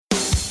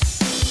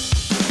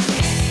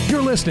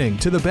You're listening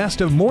to the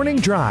best of Morning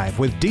Drive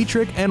with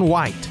Dietrich and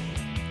White,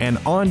 an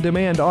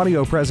on-demand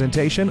audio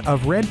presentation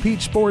of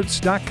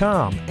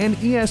RedPeachSports.com and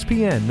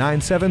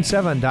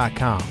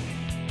ESPN977.com.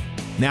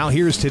 Now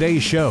here's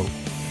today's show.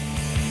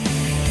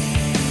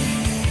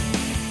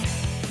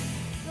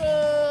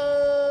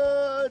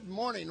 Good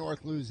morning,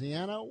 North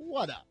Louisiana.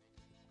 What up?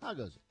 How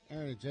goes it?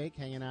 Aaron and Jake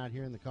hanging out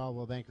here in the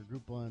Caldwell Banker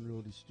Group 1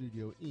 Realty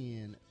Studio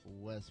in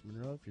West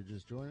Monroe. If you're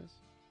just joining us,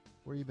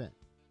 where you been?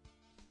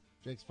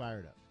 Jake's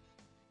fired up.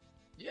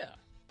 Yeah.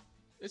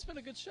 It's been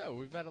a good show.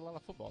 We've had a lot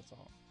of football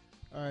talk.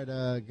 All right,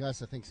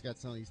 Gus, I think he's got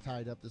something he's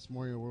tied up this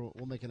morning. We'll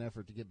make an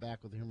effort to get back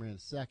with him in a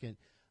second.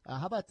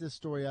 How about this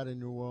story out in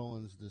New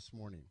Orleans this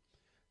morning?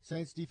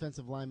 Saints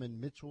defensive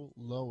lineman Mitchell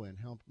Lowen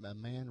helped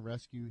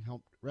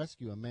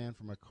rescue a man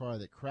from a car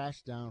that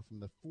crashed down from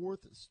the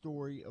fourth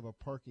story of a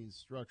parking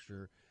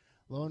structure.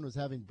 Lowen was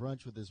having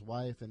brunch with his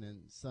wife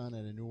and son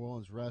at a New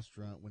Orleans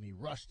restaurant when he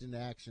rushed into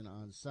action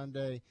on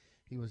Sunday.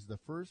 He was the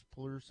first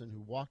person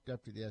who walked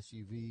up to the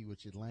SUV,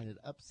 which had landed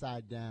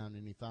upside down,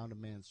 and he found a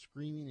man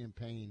screaming in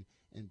pain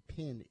and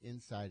pinned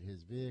inside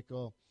his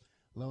vehicle.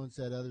 Lowen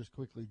said others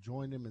quickly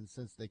joined him, and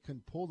since they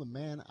couldn't pull the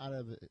man out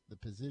of the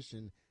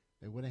position,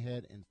 they went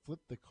ahead and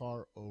flipped the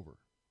car over.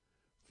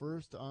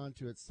 First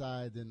onto its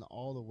side, then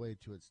all the way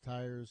to its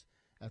tires.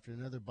 After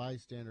another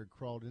bystander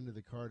crawled into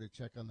the car to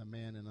check on the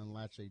man and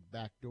unlatch a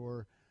back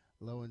door,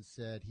 Lowen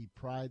said he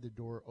pried the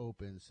door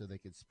open so they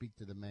could speak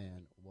to the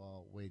man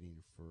while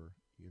waiting for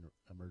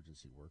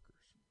emergency workers.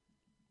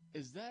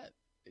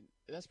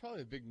 That's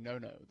probably a big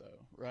no-no,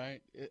 though,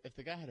 right? If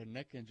the guy had a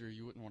neck injury,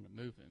 you wouldn't want to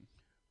move him.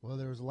 Well,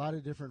 there was a lot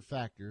of different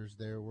factors.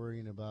 They're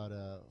worrying about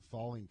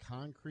falling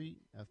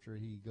concrete after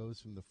he goes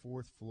from the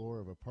fourth floor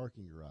of a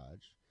parking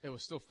garage. It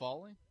was still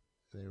falling?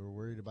 They were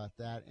worried about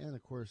that. And,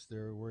 of course, they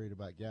were worried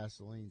about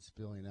gasoline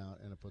spilling out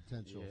and a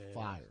potential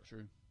fire.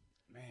 True.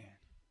 Man,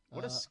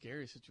 what a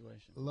scary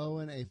situation.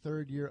 Lowen, a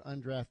third-year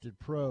undrafted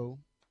pro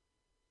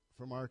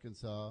from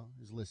Arkansas,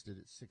 is listed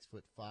at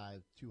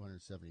 6'5",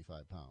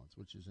 275 pounds,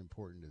 which is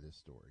important to this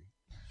story.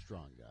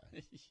 Strong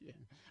guy. Yeah.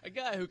 A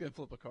guy who can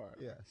flip a car.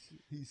 Yes.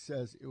 He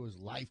says it was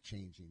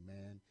life-changing,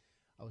 man.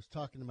 I was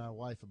talking to my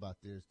wife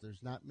about this.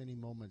 There's not many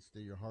moments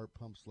that your heart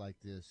pumps like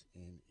this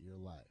in your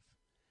life.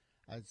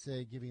 I'd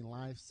say giving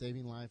life,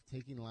 saving life,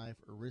 taking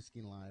life, or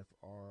risking life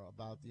are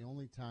about the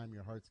only time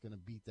your heart's going to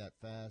beat that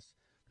fast.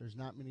 There's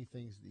not many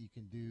things that you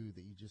can do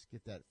that you just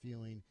get that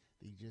feeling,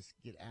 that you just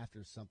get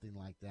after something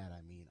like that.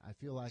 I mean, I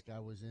feel like I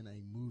was in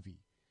a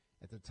movie.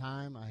 At the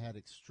time, I had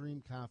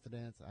extreme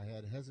confidence. I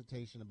had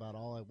hesitation about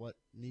what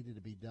needed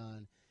to be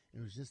done.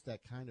 It was just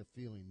that kind of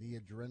feeling, the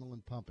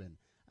adrenaline pumping.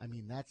 I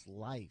mean, that's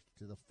life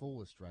to the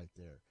fullest right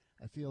there.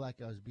 I feel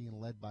like I was being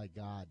led by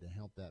God to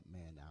help that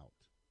man out.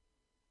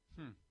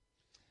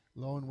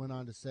 Lowen went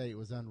on to say it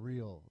was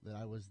unreal, that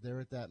I was there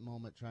at that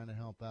moment trying to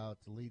help out,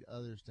 to lead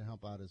others to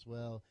help out as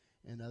well,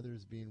 and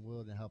others being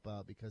willing to help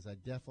out because I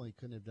definitely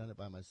couldn't have done it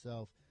by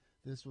myself.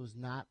 This was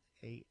not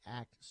an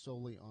act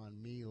solely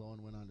on me,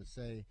 Lowen went on to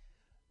say.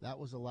 That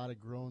was a lot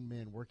of grown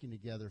men working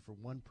together for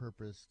one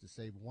purpose, to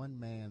save one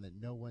man that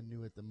no one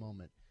knew at the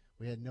moment.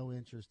 We had no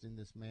interest in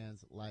this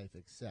man's life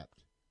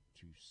except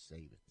to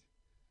save it.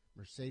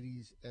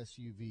 Mercedes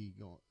SUV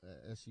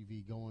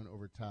going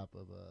over top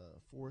of a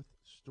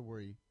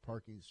fourth-story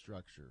parking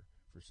structure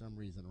for some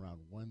reason around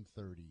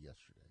 1:30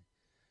 yesterday.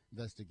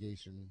 The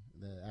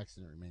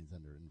accident remains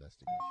under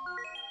investigation.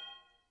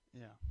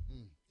 Yeah.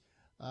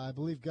 I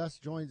believe Gus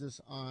joins us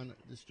on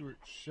the Stuart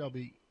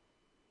Shelby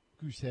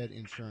Goosehead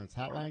Insurance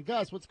Hotline.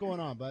 Gus, what's going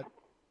on, bud?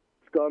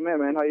 What's going on,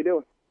 man? How you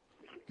doing?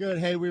 Good.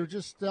 Hey, we were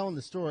just telling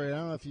the story. I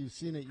don't know if you've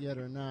seen it yet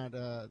or not.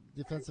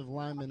 Defensive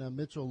lineman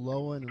Mitchell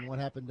Lowen and what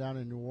happened down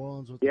in New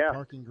Orleans with the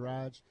parking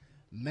garage.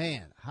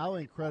 Man, how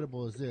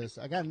incredible is this?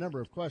 I got a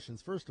number of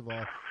questions. First of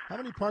all, how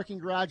many parking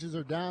garages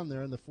are down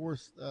there in the four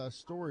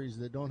stories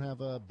that don't have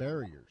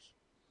barriers?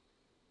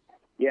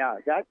 Yeah,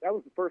 that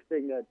was the first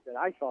thing that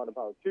I thought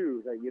about,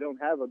 too, that you don't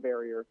have a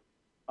barrier.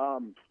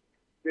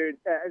 Dude,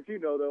 as you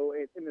know, though,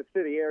 in the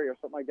city area or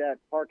something like that,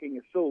 parking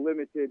is so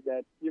limited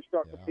that you're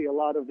starting to see a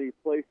lot of these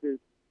places.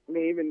 I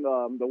mean, even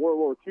the World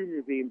War II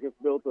Museum just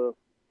built a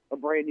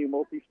brand-new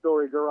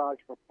multi-story garage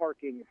for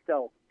parking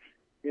itself,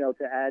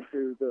 to add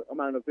to the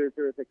amount of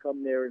visitors that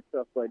come there and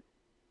stuff. But,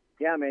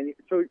 yeah, man,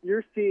 so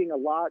you're seeing a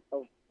lot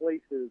of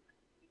places,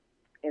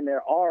 and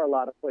there are a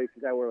lot of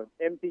places that were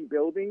empty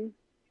buildings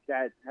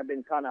that have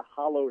been kind of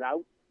hollowed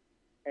out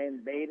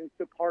and made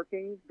into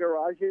parking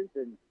garages.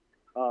 And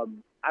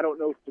I don't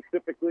know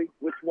specifically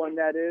which one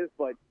that is,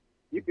 but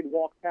you can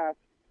walk past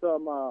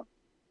some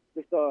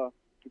to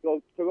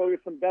go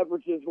get some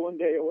beverages one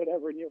day or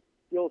whatever, and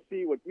you'll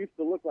see what used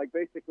to look like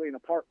basically an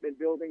apartment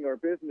building or a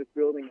business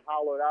building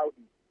hollowed out.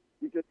 And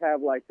you just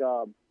have like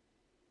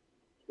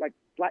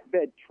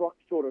flatbed truck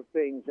sort of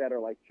things that are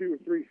like 2 or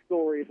 3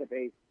 stories that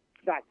they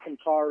stack some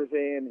cars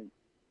in and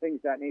things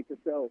of that nature.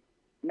 So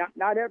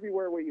not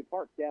everywhere where you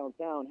park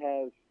downtown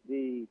has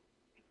the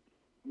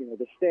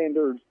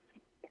standard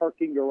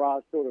parking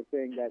garage sort of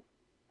thing that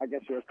I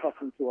guess you're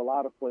accustomed to a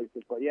lot of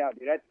places. But yeah,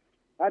 dude,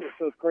 that is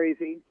so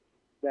crazy.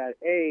 that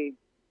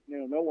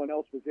no one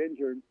else was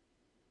injured,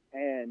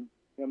 and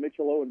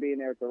Mitchell Owen being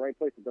there at the right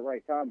place at the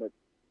right time. But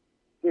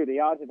dude, the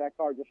odds that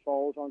car just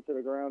falls onto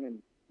the ground and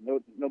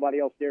nobody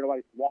else there,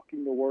 nobody's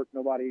walking to work,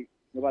 nobody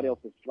else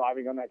is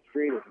driving on that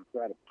street is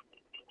incredible.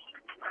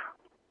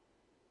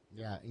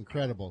 Yeah,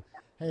 incredible.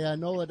 Hey,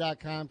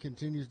 NOLA.com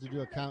continues to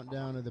do a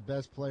countdown of the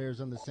best players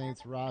on the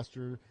Saints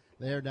roster.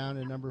 They are down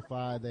at number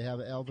 5. They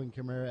have Alvin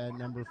Kamara at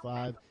number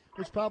 5,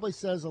 which probably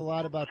says a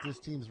lot about this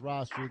team's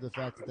roster, the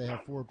fact that they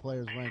have 4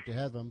 players ranked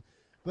ahead of him.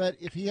 But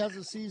if he has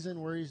a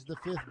season where he's the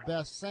 5th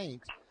best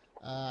Saint,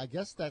 I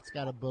guess that's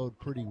got to bode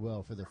pretty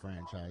well for the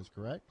franchise,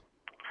 correct?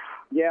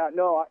 Yeah,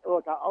 no,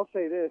 look, I'll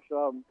say this.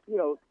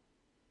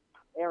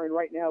 Aaron,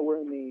 right now we're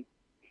in the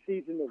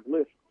season of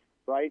lists,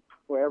 right,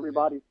 where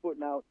everybody's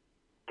putting out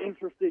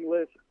interesting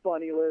lists,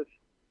 funny lists,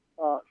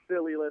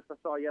 silly lists. I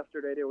saw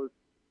yesterday there was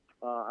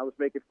I was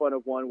making fun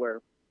of one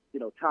where,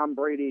 Tom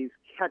Brady's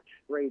catch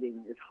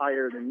rating is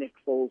higher than Nick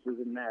Foles'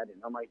 in Madden.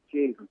 I'm like,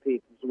 geez and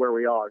Pete, this is where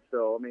we are.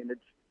 So, I mean,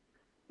 it's,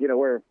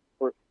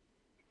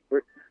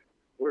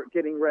 we're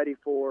getting ready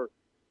for,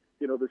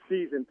 the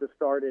season to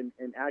start and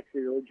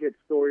actually legit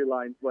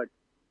storylines. But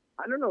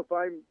I don't know if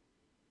I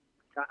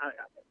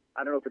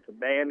don't know if it's a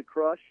man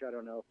crush. I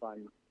don't know if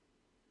I'm,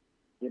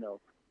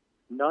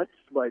 nuts,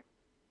 but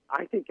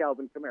I think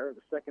Alvin Kamara is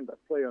the second best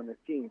player on this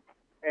team.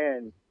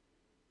 And,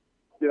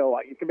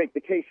 you can make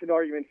the case and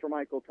argument for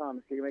Michael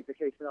Thomas. You can make the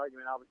case and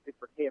argument, obviously,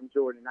 for Cam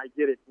Jordan. I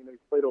get it. He's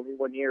played only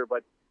 1 year.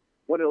 But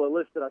one of the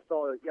lists that I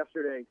saw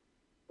yesterday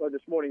or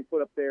this morning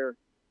put up there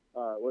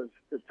was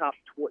the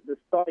the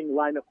starting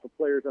lineup for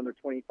players under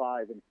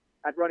 25. And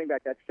at running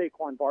back, that's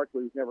Saquon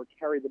Barkley, who's never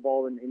carried the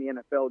ball in the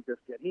NFL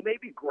just yet. He may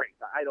be great.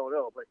 I don't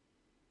know. But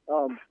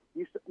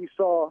you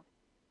saw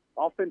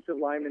offensive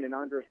lineman and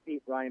Andres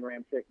Pete, Ryan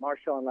Ramczyk,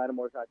 Marshawn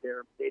Lattimore's out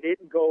there. They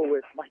didn't go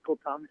with Michael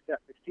Thomas at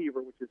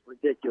receiver, which is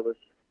ridiculous.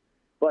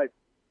 But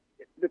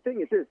the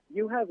thing is this,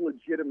 you have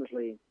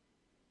legitimately,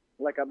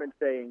 like I've been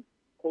saying,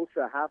 close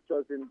to a half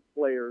dozen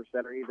players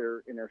that are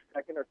either in their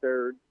second or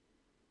third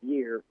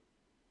year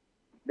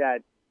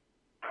that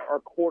are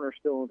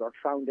cornerstones, are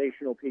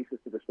foundational pieces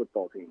to this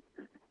football team.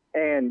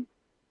 And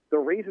the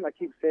reason I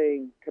keep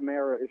saying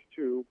Kamara is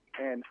true,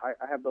 and I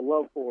have the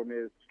love for him,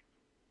 is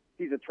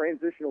he's a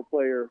transitional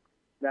player,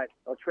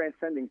 a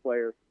transcending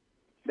player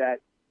that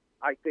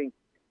I think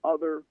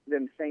other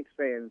than Saints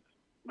fans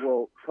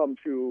will come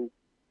to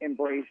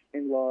embrace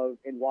and love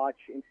and watch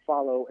and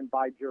follow and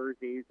buy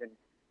jerseys. And,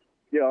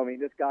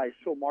 this guy is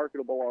so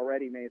marketable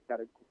already, man. He's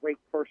got a great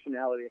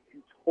personality. I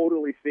can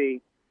totally see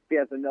if he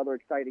has another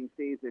exciting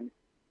season,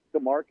 the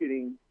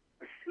marketing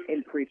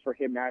increase for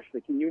him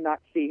nationally. Can you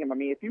not see him? I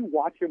mean, if you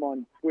watch him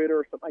on Twitter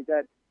or something like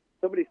that,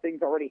 some of these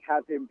things already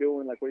have him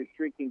doing, like when he's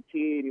drinking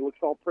tea and he looks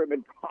all prim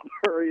and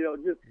proper,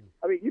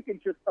 you can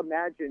just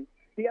imagine.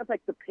 He has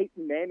like the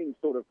Peyton Manning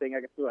sort of thing.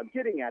 I guess what I'm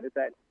getting at is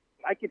that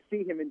I could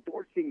see him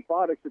endorsing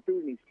products or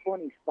doing these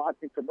funny spots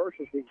in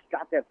commercials. He's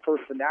got that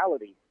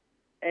personality.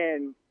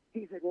 And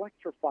he's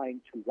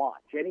electrifying to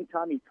watch.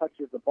 Anytime he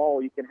touches the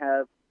ball, you can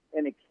have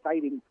an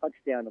exciting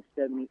touchdown of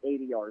 70,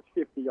 80 yards,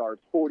 50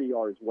 yards, 40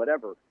 yards,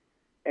 whatever.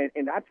 And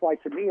that's why,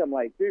 to me, I'm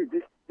like, dude,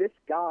 this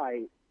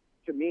guy,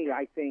 to me,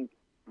 I think,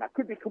 I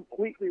could be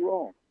completely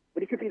wrong,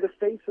 but he could be the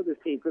face of this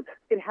team, because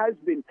it has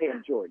been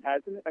Cam Jordan,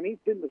 hasn't it? I mean,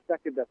 he's been the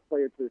second best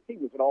player to the team.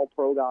 He was an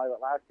all-pro guy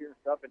last year and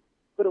stuff.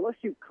 But unless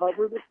you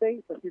cover the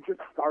Saints, like you're just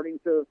starting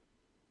to,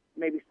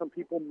 maybe some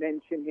people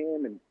mention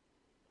him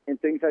and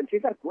things like that.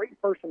 He's got a great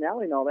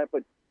personality and all that,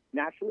 but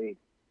naturally,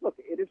 look,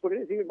 it is what it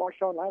is. Even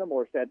Marshawn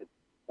Lattimore said it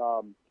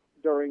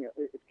during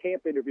his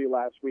camp interview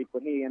last week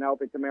when he and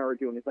Alvin Kamara were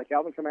doing it. It's like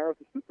Alvin Kamara is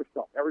a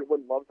superstar.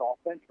 Everyone loves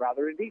offense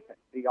rather than defense.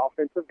 The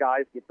offensive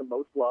guys get the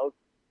most love.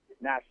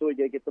 Naturally,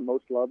 they get the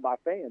most love by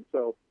fans.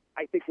 So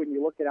I think when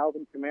you look at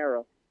Alvin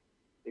Kamara,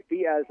 if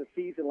he has a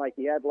season like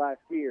he had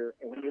last year,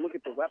 and when you look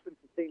at the weapons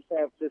the Saints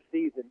have this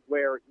season,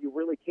 where you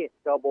really can't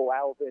double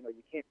Alvin or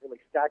you can't really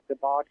stack the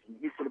box and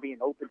he's going to be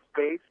in open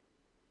space,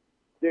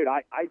 dude,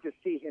 I just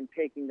see him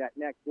taking that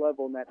next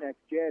level and that next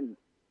gen,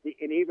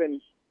 and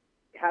even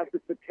has the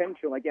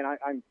potential. Again,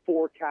 I'm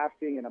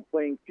forecasting and I'm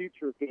playing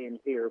future games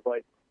here,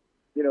 but,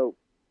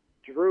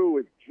 Drew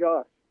is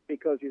just,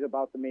 because he's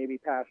about to maybe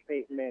pass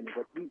Peyton Manning,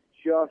 but he's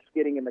just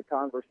getting in the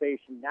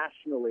conversation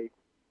nationally,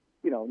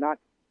 not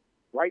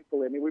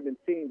rightfully. I mean, we've been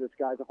seeing this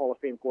guy's a Hall of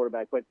Fame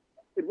quarterback, but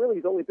it really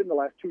has only been the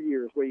last 2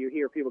 years where you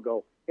hear people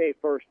go, hey,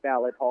 first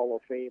ballot Hall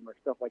of Fame or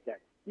stuff like that.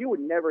 You would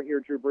never hear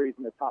Drew Brees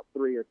in the top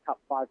 3 or top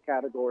 5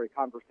 category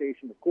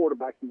conversation with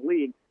quarterbacks in the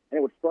league, and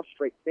it would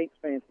frustrate Saints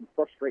fans and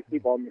frustrate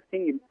people on the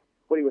team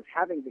when he was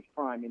having his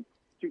prime in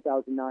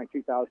 2009,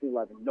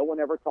 2011. No one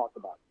ever talked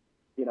about it.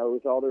 It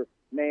was either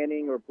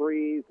Manning or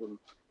Brees and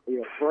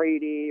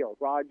Brady or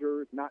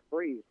Rodgers, not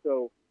Brees.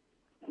 So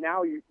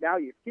now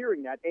you're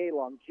hearing that,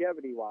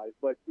 longevity-wise,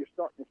 but you're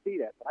starting to see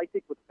that. But I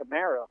think with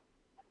Kamara,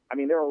 I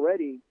mean, they're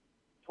already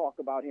talk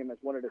about him as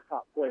one of the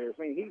top players.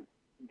 I mean,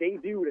 he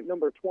debuted at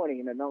number 20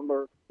 in the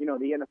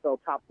NFL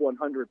top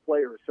 100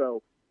 players.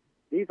 So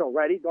he's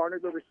already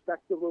garnered the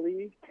respect of the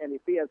league, and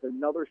if he has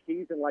another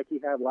season like he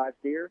had last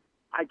year,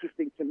 I just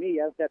think, to me, he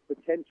has that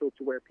potential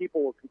to where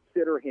people will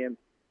consider him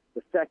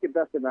the second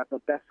best, if not the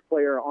best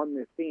player on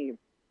this team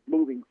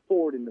moving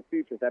forward in the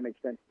future, if that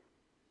makes sense.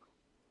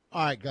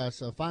 All right, Gus,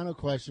 so final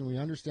question. We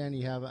understand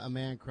you have a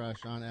man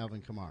crush on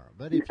Alvin Kamara,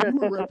 but if you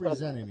were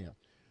representing him,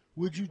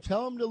 would you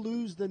tell him to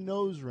lose the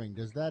nose ring?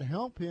 Does that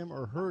help him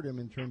or hurt him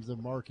in terms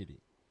of marketing?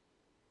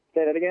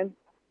 Say that again?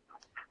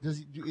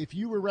 If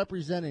you were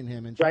representing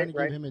him and trying to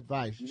give him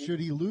advice, should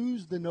he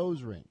lose the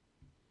nose ring?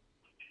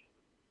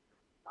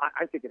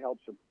 I think it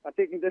helps him. I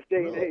think in this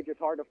day and age, it's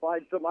hard to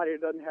find somebody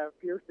that doesn't have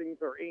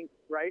piercings or ink,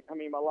 right? I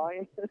mean, am I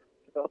lying?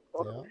 So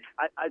yeah.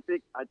 I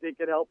think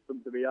it helps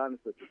him, to be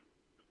honest with you.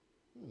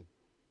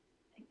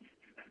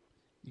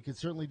 You can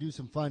certainly do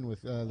some fun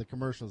with the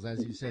commercials,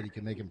 as you said. You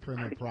can make them prim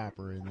and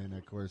proper, and then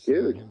of course,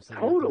 dude, him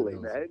totally,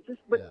 man.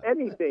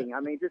 Anything. I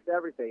mean, just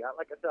everything.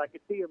 Like I said, I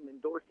could see him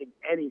endorsing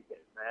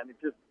anything, man.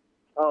 It just,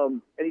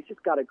 and he's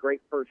just got a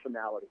great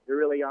personality. He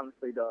really,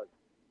 honestly does.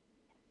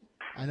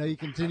 I know you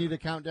continue to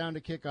count down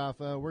to kickoff.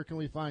 Where can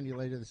we find you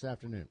later this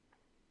afternoon?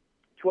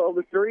 12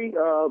 to 3.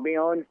 I'll be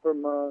on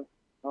from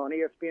on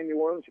ESPN New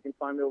Orleans. You can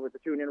find me over at the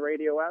TuneIn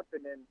Radio app,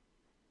 and then.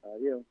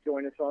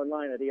 Join us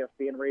online at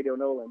ESPN Radio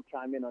NOLA and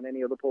chime in on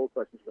any of the poll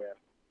questions we have.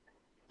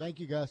 Thank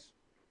you, Gus.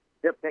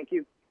 Yep, thank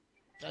you.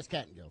 Gus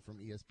Cattingill from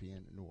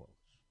ESPN New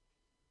Orleans.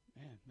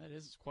 Man, that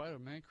is quite a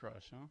man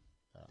crush, huh?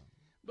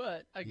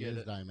 But I get it. He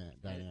is dynamic.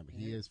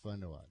 He is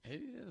fun to watch. He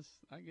is.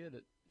 I get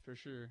it, for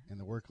sure. And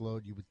the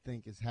workload, you would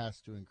think,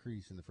 has to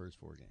increase in the first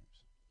 4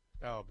 games.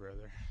 Oh,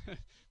 brother.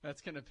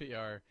 That's going to be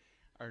our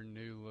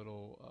new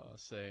little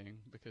saying,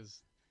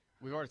 because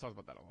we've already talked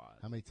about that a lot.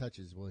 How many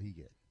touches will he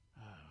get?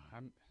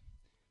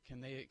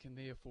 Can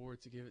they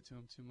afford to give it to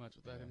him too much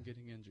without him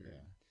getting injured?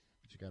 Yeah,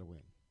 but you got to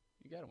win.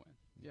 You got to win.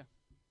 Yeah.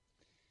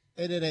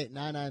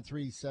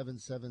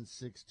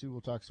 888-993-7762.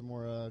 We'll talk some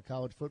more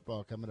college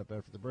football coming up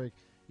after the break.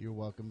 You're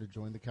welcome to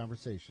join the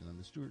conversation on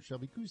the Stuart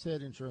Shelby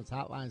Goosehead Insurance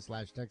Hotline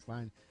 / text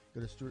line.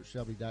 Go to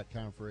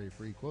stuartshelby.com for a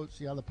free quote.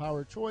 See how the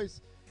power of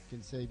choice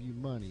can save you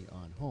money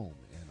on home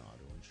and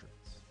auto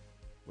insurance.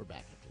 We're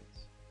back after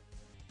this.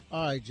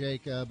 All right,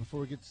 Jake,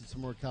 before we get to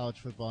some more college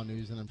football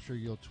news, and I'm sure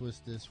you'll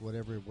twist this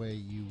whatever way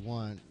you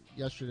want.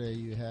 Yesterday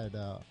you had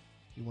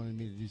you wanted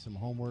me to do some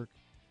homework.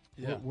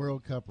 Yeah.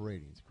 World Cup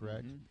ratings,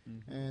 correct?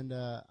 Mm-hmm. And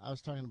I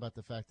was talking about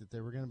the fact that they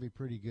were going to be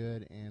pretty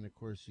good, and, of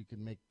course, you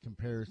can make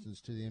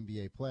comparisons to the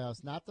NBA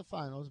playoffs, not the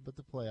finals, but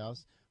the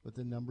playoffs, with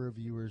the number of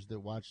viewers that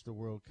watch the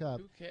World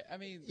Cup.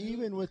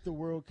 Even with the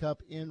World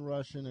Cup in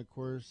Russia, and, of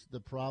course,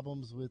 the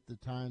problems with the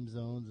time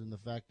zones and the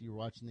fact that you're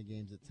watching the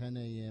games at 10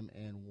 a.m.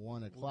 and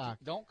 1 o'clock.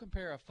 Don't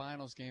compare a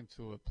finals game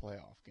to a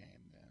playoff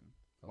game, then.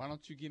 Why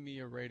don't you give me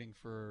a rating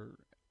for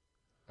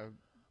a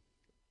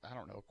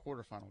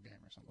quarterfinal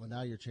game or something? Well,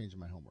 now you're changing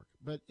my homework.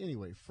 But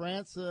anyway,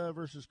 France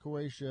versus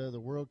Croatia, the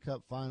World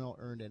Cup final,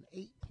 earned an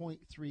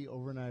 8.3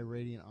 overnight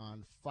rating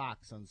on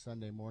Fox on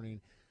Sunday morning.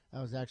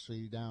 That was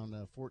actually down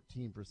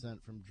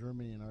 14% from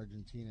Germany and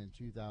Argentina in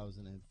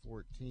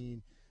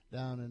 2014,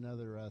 down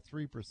another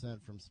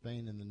 3% from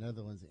Spain and the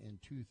Netherlands in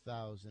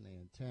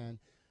 2010,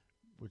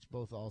 which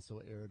both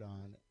also aired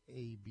on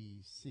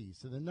ABC.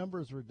 So the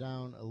numbers were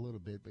down a little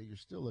bit, but you're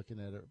still looking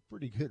at a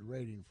pretty good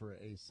rating for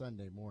a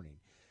Sunday morning.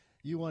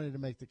 You wanted to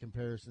make the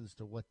comparisons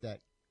to what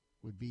that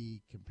would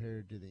be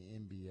compared to the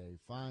NBA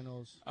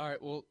Finals. All right,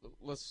 well,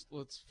 let's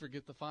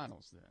forget the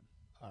finals then.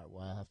 All right,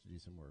 well, I'll have to do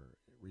some more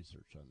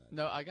research on that.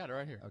 No, I got it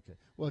right here. Okay.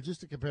 Well,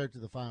 just to compare it to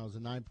the finals, a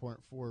 9.4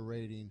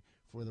 rating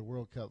for the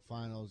World Cup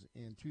Finals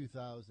in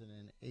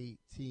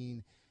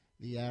 2018.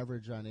 The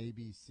average on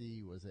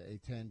ABC was a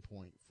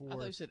 10.4. I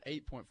thought you said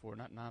 8.4,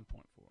 not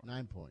 9.4.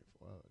 9.4.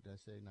 Oh, did I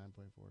say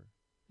 9.4?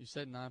 You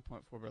said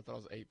 9.4, but I thought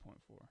it was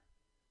 8.4.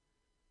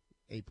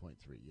 8.3,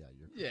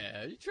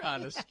 yeah. You're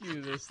trying to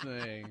skew this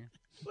thing.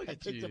 Look I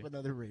at picked you. up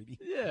another rating.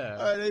 Yeah.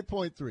 All right,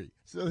 8.3.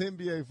 So the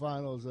NBA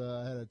Finals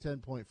had a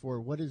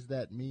 10.4. What does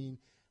that mean?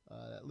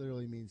 That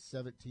literally means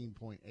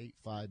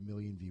 17.85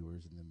 million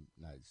viewers in the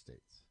United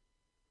States.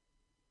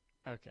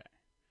 Okay.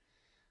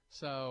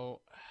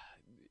 So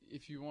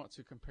if you want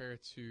to compare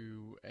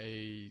to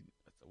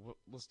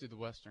let's do the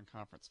Western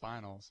Conference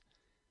Finals.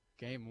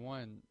 Game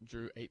 1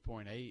 drew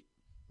 8.8.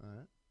 All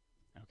right.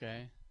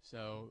 Okay.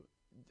 So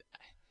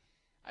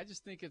I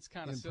just think it's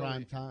kind of silly. In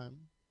prime time.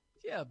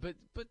 Yeah, but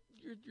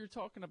you're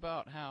talking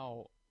about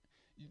how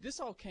this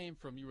all came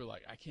from. You were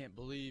like, I can't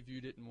believe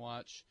you didn't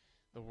watch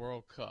the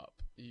World Cup.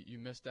 You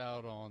missed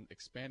out on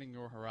expanding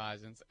your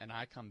horizons, and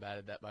I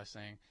combated that by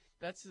saying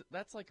that's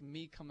like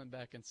me coming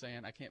back and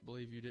saying I can't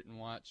believe you didn't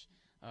watch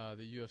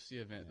the UFC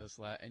event this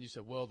last. And you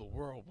said, well, the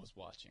world was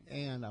watching,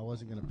 and I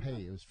wasn't going to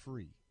pay. It was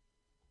free.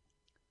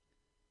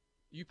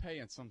 You pay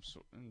in some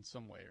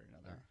way or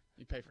another.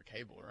 You pay for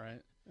cable,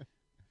 right?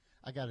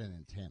 I got an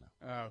antenna.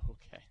 Oh,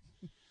 okay.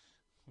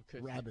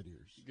 Well, rabbit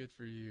ears. Good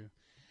for you.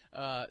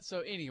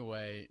 So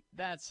anyway,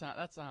 that's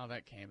how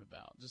that came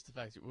about. Just the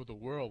fact that the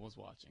world was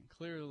watching.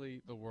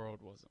 Clearly, the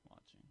world wasn't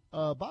watching.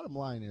 Bottom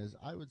line is,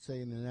 I would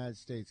say in the United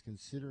States,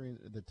 considering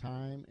the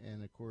time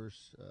and, of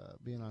course,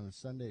 being on a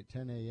Sunday at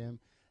 10 a.m.,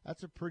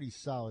 that's a pretty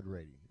solid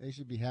rating. They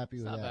should be happy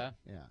with that. Not bad.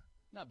 Yeah.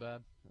 Not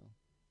bad.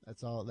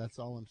 So that's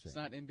all I'm saying. It's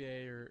not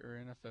NBA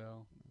or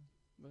NFL,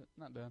 but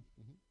not bad.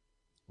 Mm-hmm.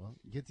 Well,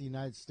 get the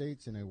United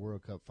States in a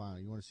World Cup final.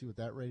 You want to see what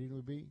that rating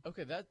would be?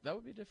 Okay, that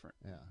would be different.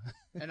 Yeah.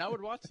 And I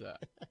would watch that.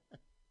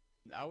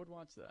 I would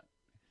watch that.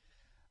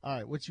 All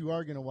right, what you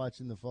are going to watch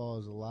in the fall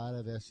is a lot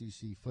of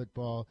SEC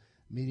football.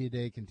 Media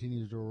Day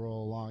continues to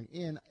roll along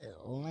in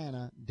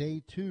Atlanta.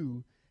 Day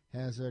 2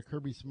 has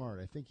Kirby Smart.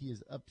 I think he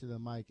is up to the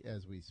mic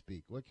as we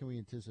speak. What can we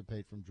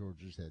anticipate from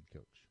Georgia's head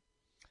coach?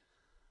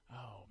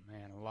 Oh,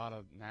 man, a lot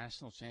of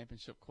national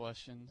championship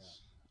questions.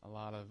 Yeah. A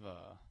lot of,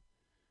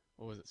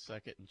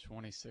 2nd and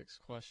 26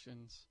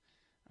 questions,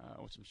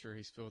 which I'm sure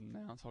he's fielding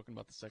now. Talking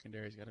about the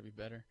secondary's got to be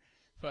better.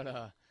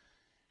 But,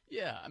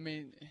 yeah, I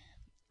mean,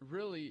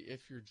 really,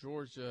 if you're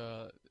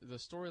Georgia, the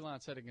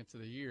storylines heading into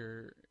the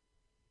year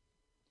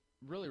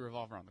really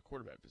revolve around the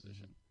quarterback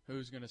position. Mm-hmm.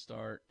 Who's going to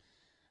start?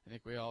 I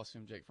think we all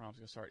assume Jake Fromm's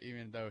going to start,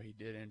 even though he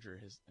did injure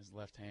his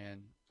left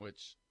hand,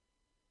 which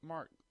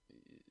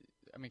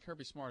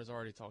Kirby Smart has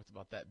already talked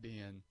about that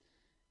being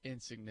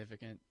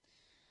insignificant.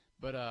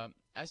 But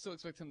I still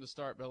expect him to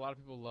start, but a lot of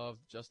people love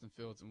Justin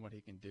Fields and what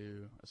he can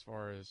do as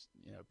far as,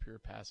 pure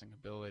passing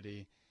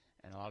ability.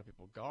 And a lot of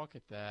people gawk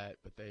at that,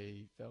 but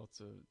they fail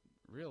to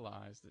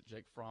realize that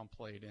Jake Fromm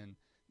played in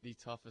the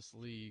toughest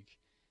league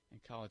in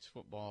college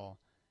football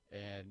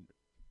and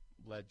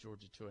led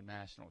Georgia to a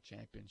national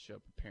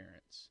championship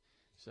appearance.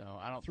 So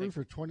I don't Threw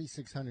for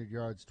 2,600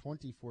 yards,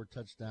 24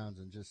 touchdowns,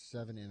 and just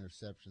 7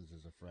 interceptions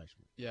as a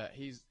freshman. Yeah,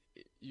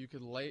 you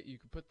could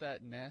put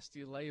that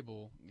nasty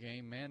label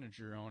game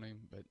manager on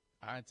him, but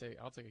I'll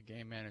take a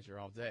game manager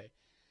all day.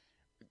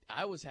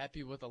 I was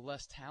happy with a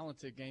less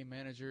talented game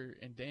manager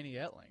in Danny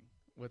Etling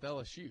with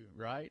LSU,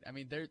 right? I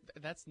mean,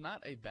 that's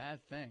not a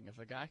bad thing. If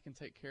a guy can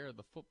take care of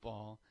the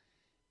football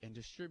and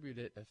distribute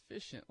it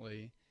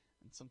efficiently,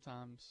 and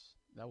sometimes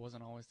that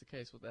wasn't always the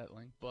case with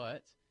Etling,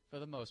 but for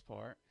the most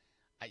part,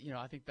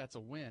 I think that's a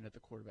win at the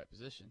quarterback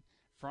position.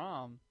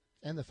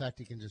 And the fact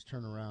he can just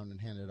turn around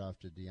and hand it off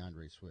to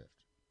DeAndre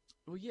Swift.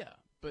 Well, yeah,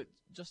 but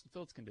Justin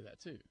Fields can do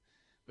that too.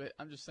 But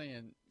I'm just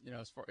saying,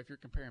 if you're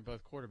comparing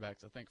both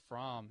quarterbacks, I think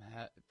Fromm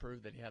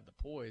proved that he had the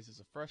poise as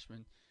a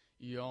freshman.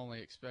 You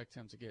only expect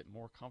him to get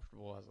more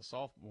comfortable as a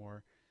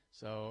sophomore.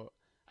 So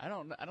I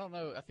don't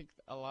know. I think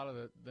a lot of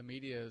the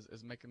media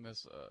is making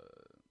this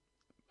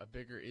a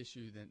bigger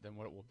issue than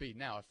what it will be.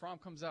 Now, if Fromm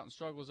comes out and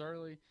struggles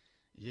early,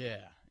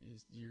 yeah,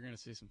 you're going to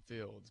see some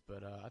Fields.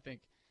 But I think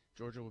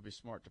Georgia would be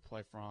smart to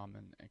play Fromm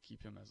and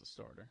keep him as a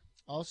starter.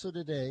 Also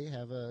today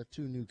have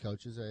 2 new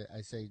coaches.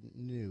 I say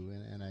new,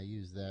 and I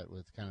use that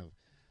with kind of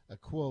a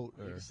quote.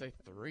 You could say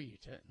 3,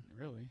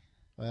 really.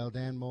 Well,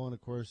 Dan Mullen,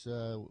 of course,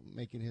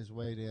 making his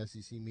way to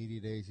SEC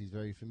Media Days. He's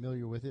very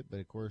familiar with it, but,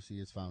 of course, he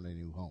has found a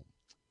new home.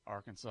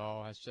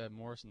 Arkansas has Chad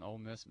Morris, and Ole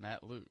Miss,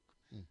 Matt Luke.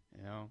 He's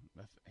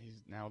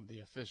now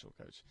the official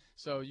coach.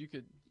 So you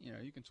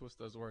can twist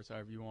those words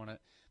however you want it.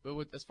 But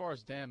as far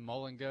as Dan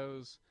Mullen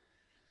goes,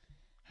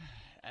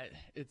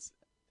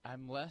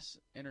 I'm less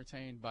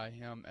entertained by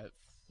him at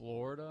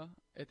Florida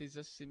at these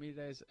SEC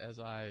Media Days as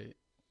I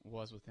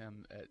was with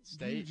him at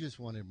State. You just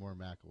wanted more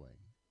McElwain.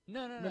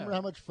 No. Remember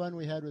how much fun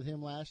we had with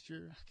him last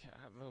year? Okay,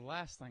 the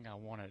last thing I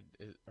want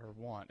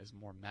is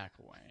more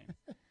McElwain,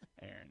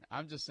 Aaron.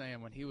 I'm just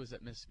saying when he was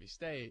at Mississippi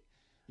State,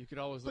 you could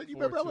always look But you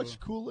forward remember how to much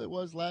cool it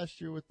was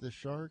last year with the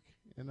shark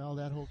and all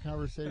that whole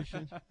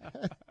conversation?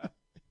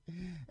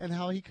 And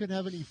how he couldn't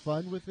have any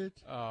fun with it?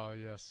 Oh,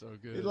 yeah, so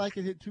good.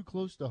 It hit too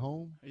close to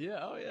home. Yeah,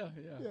 oh, yeah.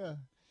 Yeah.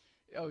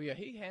 Oh, yeah,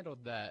 he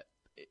handled that.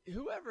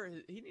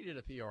 He needed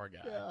a PR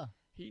guy. Yeah.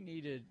 He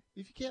needed –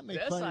 if you can't make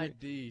the fun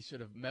SID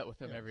should have met with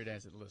him every day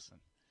and said, listen.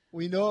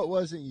 We know it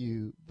wasn't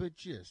you, but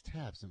just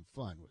have some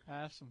fun with it.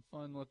 Have some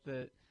fun with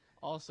it.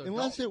 Also,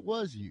 unless it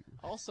was you.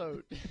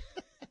 Also,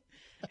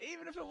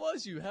 even if it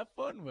was you, have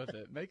fun with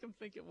it. Make him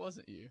think it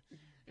wasn't you.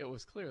 It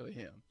was clearly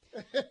him.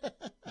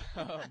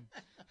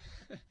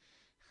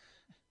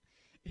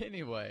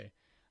 Anyway,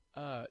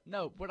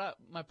 no,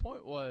 my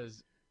point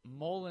was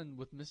Mullen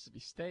with Mississippi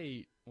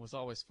State was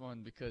always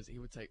fun because he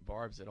would take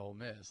barbs at Ole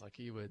Miss. Like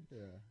he would,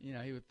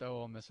 he would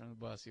throw Ole Miss under the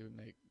bus. He would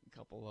make a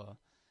couple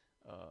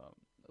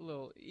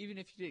little, even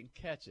if you didn't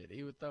catch it,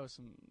 he would throw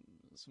some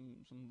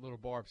little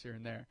barbs here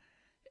and there.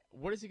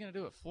 What is he going to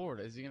do at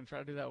Florida? Is he going to try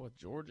to do that with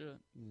Georgia?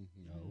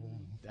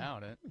 No.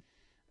 Doubt it.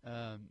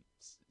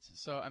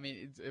 So, I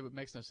mean, it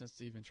makes no sense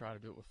to even try to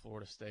do it with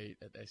Florida State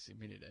at the SEC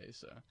Media Days.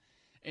 So,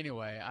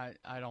 anyway,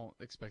 I don't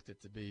expect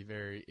it to be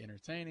very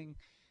entertaining.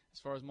 As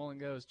far as Mullen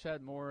goes,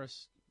 Chad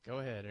Morris, go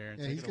ahead, Aaron.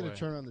 Yeah, he's going to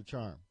turn on the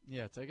charm.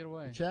 Yeah, take it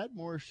away. The Chad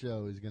Morris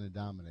show is going to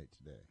dominate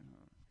today.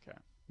 Okay.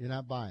 You're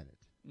not buying it.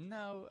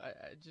 No,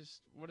 I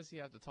just – what does he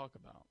have to talk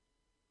about?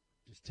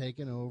 Just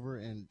taking over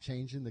and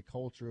changing the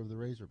culture of the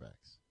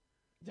Razorbacks.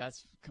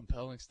 That's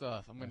compelling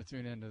stuff. I'm going to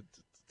tune in to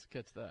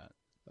catch that.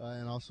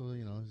 And also,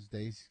 his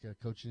days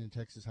coaching in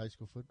Texas high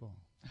school football.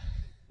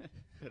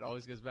 It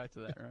always goes back to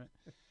that, right?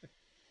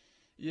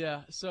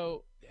 Yeah.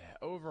 So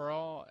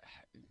overall,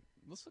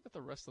 let's look at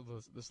the rest of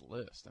this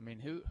list. I mean,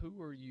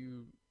 who are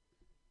you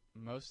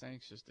most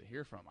anxious to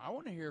hear from? I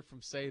want to hear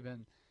from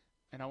Saban,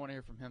 and I want to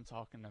hear from him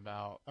talking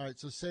about. All right,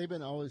 so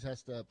Saban always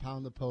has to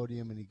pound the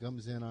podium, and he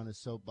comes in on his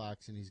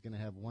soapbox, and he's going to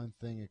have one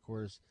thing, of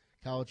course,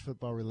 college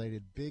football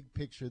related, big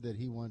picture that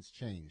he wants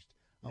changed.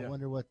 I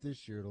wonder what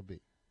this year it'll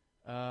be.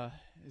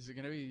 Is it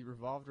going to be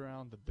revolved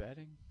around the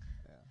betting?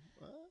 Yeah.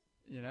 Well,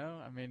 You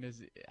know, I mean,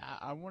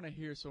 I want to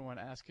hear someone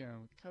ask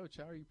him, Coach,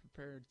 how are you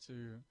prepared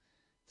to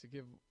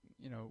give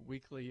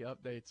weekly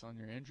updates on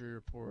your injury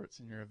reports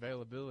and your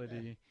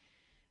availability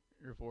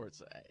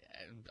reports?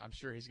 I'm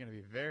sure he's going to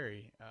be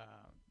very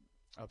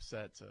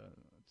upset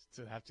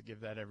to have to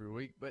give that every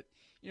week. But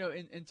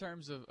in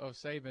terms of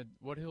Saban,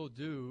 what he'll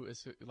do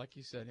is, like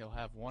you said, he'll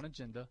have one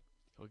agenda,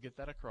 he'll get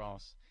that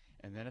across,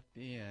 and then at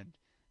the end,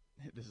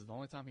 this is the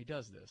only time he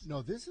does this.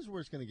 no, this is where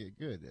it's going to get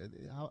good.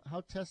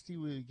 How testy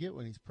will he get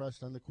when he's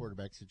pressed on the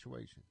quarterback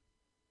situation?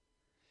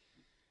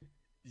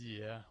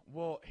 Yeah.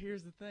 Well,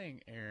 here's the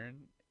thing,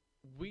 Aaron.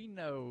 We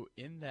know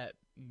in that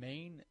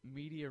main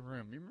media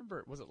room, you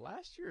remember, was it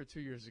last year or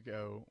 2 years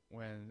ago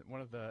when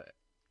one of the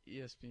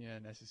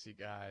ESPN SEC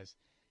guys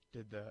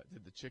did the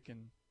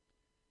chicken?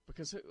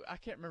 Because I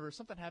can't remember.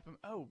 Something happened.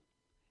 Oh,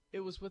 it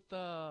was with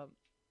the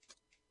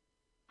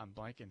I'm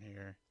blanking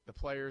here. The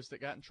players that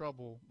got in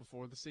trouble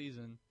before the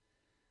season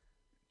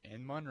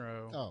in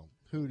Monroe. Oh,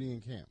 Hootie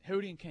and Cam.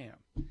 Hootie and Cam.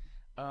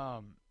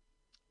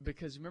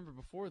 Because remember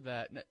before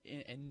that,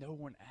 and no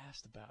one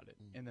asked about it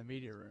in the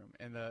media room.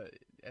 And the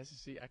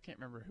SEC, I can't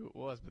remember who it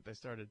was, but they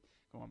started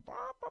going bah,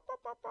 bah, bah,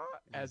 bah, bah,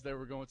 as they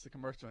were going to the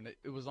commercial. And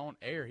it was on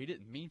air. He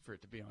didn't mean for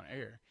it to be on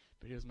air,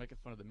 but he was making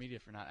fun of the media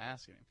for not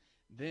asking him.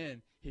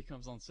 Then he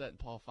comes on set, and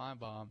Paul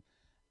Feinbaum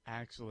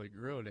actually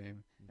grilled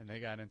him, and they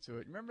got into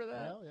it. Remember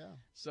that? Well, yeah.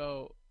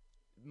 So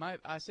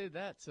I say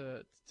that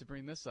to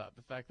bring this up,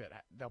 the fact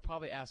that they'll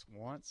probably ask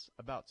once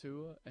about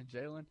Tua and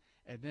Jalen,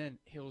 and then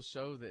he'll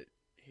show that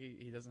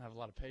he doesn't have a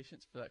lot of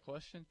patience for that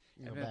question.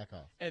 And then, back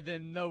off. And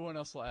then no one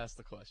else will ask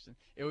the question.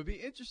 It would be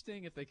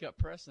interesting if they kept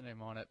pressing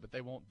him on it, but they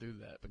won't do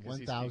that because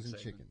 1,000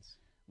 chickens.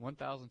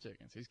 1,000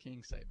 chickens. He's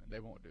King Saban. They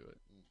won't do it.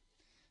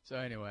 So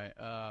anyway,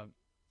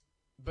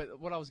 but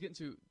what I was getting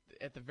to,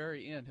 at the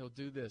very end, he'll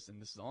do this,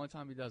 and this is the only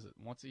time he does it,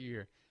 once a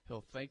year.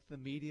 He'll thank the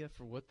media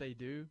for what they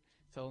do,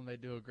 tell them they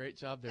do a great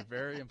job. They're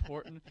very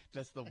important.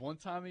 That's the one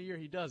time a year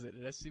he does it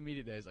at SC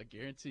Media Days. I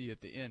guarantee you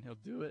at the end he'll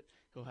do it.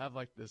 He'll have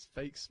like this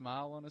fake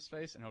smile on his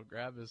face, and he'll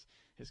grab his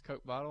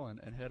Coke bottle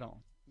and head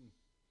on.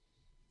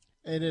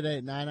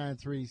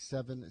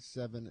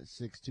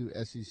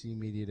 888-993-7762 SEC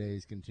Media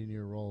Days continue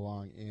to roll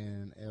along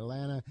in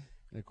Atlanta.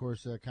 And, of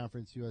course,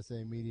 Conference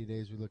USA Media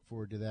Days, we look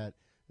forward to that,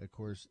 of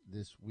course,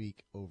 this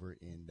week over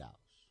in Dallas.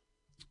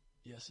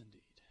 Yes,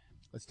 indeed.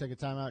 Let's take a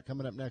timeout.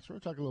 Coming up next, we're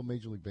going to talk a little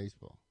Major League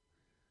Baseball.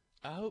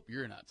 I hope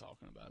you're not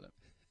talking about it.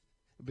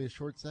 It'll be a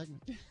short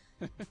segment.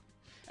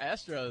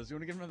 Astros. You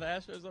want to get into the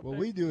Astros up What there?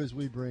 we do is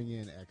we bring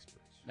in experts.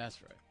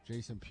 That's right.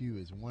 Jason Pugh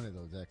is one of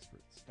those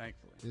experts.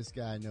 Thankfully. This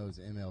guy knows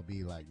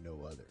MLB like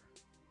no other.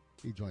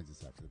 He joins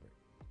us after the break.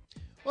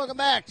 Welcome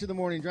back to the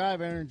Morning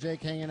Drive. Aaron and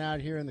Jake hanging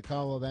out here in the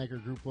Caldwell Banker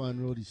Group 1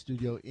 Realty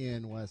Studio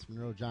in West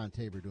Monroe. John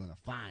Tabor doing a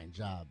fine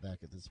job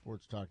back at the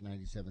Sports Talk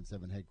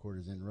 97.7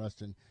 headquarters in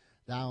Ruston,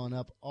 dialing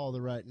up all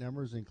the right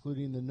numbers,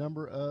 including the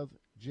number of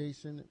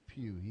Jason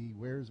Pugh. He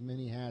wears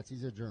many hats.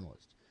 He's a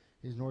journalist.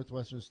 He's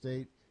Northwestern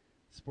State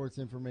sports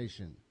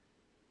information.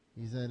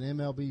 He's an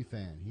MLB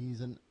fan.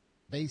 He's a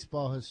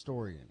baseball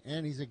historian,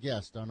 and he's a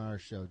guest on our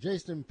show.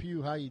 Jason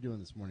Pugh, how you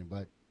doing this morning,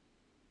 bud?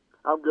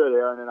 I'm good,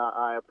 Aaron, and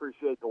I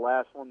appreciate the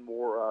last one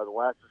more, the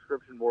last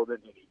description more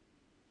than any.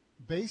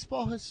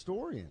 Baseball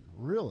historian,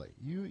 really?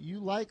 You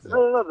like that?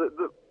 No,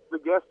 the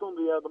guest on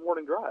the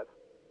Morning Drive.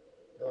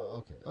 Oh,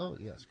 okay. Oh,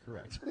 yes,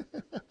 correct.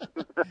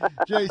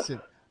 Jason,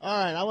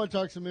 all right, I want to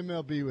talk some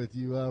MLB with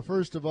you.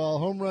 First of all,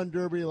 home run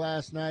derby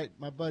last night.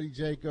 My buddy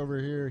Jake over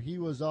here, he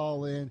was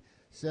all in,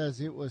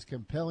 says it was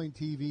compelling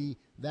TV.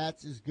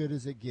 That's as good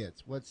as it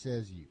gets. What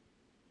says you?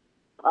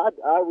 I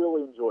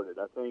really enjoyed it.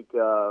 I think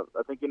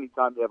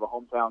anytime you have a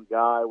hometown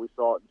guy, we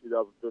saw it in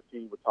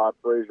 2015 with Todd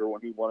Frazier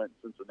when he won it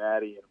in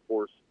Cincinnati, and of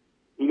course,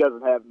 he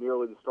doesn't have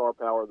nearly the star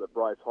power that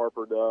Bryce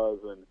Harper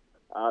does, and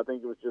I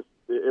think it was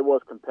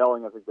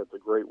compelling. I think that's a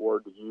great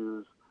word to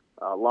use.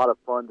 A lot of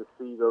fun to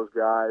see those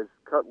guys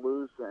cut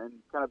loose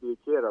and kind of be a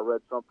kid. I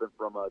read something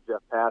from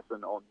Jeff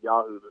Passan on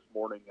Yahoo this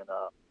morning, and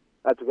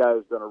that's a guy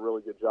who's done a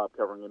really good job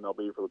covering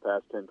MLB for the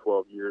past 10,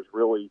 12 years.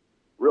 Really,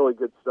 really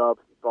good stuff.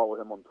 You can follow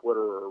him on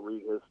Twitter or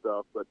read his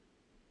stuff. But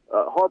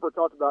Harper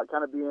talked about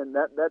kind of being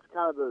that's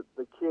kind of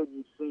the kid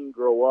you've seen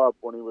grow up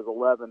when he was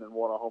 11 and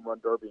won a home run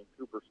derby in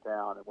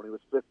Cooperstown, and when he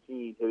was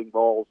 15 hitting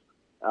balls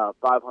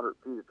 500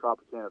 feet at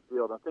Tropicana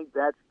Field. I think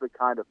that's the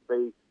kind of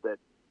face that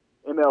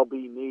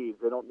MLB needs.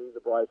 They don't need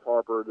the Bryce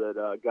Harper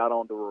that got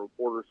onto a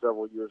reporter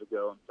several years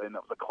ago and saying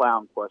that was a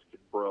clown question,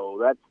 bro.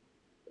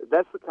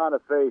 That's the kind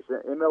of face.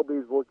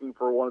 MLB is looking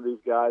for one of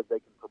these guys they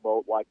can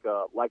promote like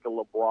a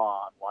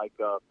LeBron, like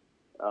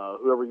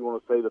whoever you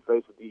want to say the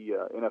face of the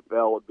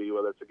NFL would be,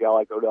 whether it's a guy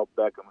like Odell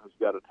Beckham who's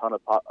got a ton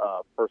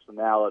of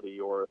personality,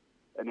 or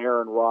an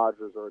Aaron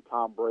Rodgers or a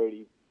Tom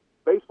Brady.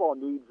 Baseball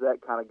needs that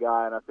kind of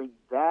guy, and I think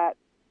that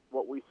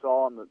what we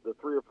saw in the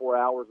 3 or 4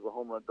 hours of the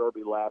home run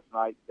derby last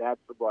night, that's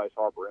the Bryce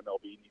Harper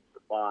MLB needs to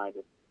find,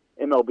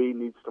 and MLB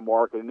needs to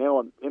market, and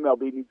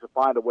MLB needs to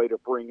find a way to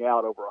bring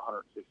out over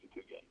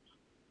 162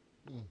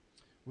 games.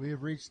 We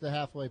have reached the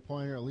halfway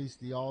point, or at least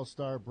the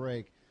All-Star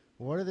break.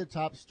 What are the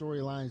top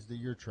storylines that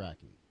you're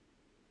tracking?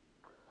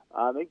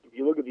 I think if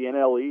you look at the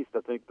NL East,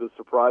 I think the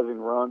surprising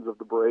runs of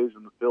the Braves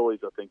and the Phillies,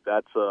 I think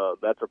that's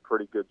a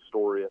pretty good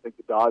story. I think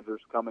the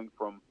Dodgers coming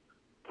from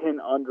 10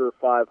 under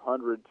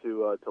 500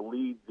 to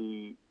lead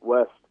the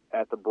West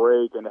at the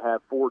break, and to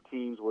have 4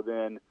 teams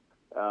within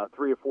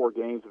 3 or 4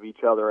 games of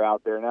each other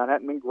out there. Now, it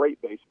hasn't been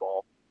great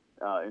baseball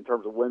in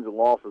terms of wins and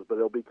losses, but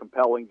it'll be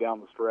compelling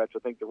down the stretch. I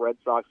think the Red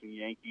Sox and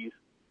Yankees,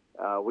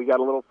 we got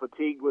a little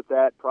fatigued with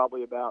that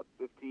probably about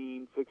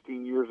 15,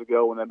 16 years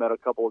ago when they met a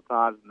couple of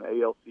times in the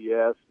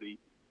ALCS, the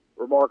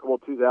remarkable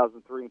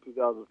 2003 and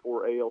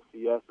 2004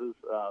 ALCSs.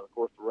 Of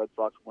course, the Red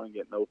Sox winning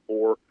it in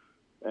 2004.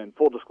 And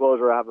full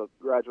disclosure, I have a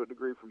graduate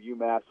degree from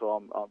UMass, so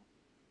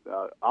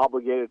I'm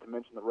obligated to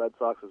mention the Red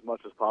Sox as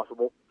much as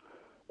possible.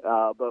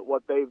 But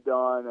what they've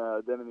done,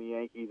 them and the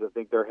Yankees, I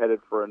think they're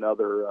headed for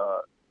another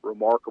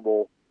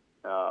remarkable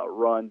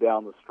run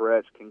down the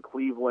stretch. Can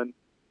Cleveland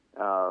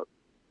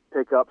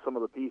pick up some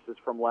of the pieces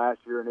from last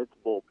year in its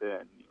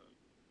bullpen?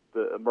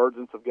 The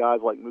emergence of guys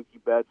like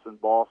Mookie Betts in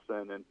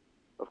Boston, and,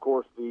 of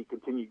course, the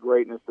continued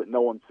greatness that no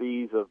one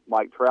sees of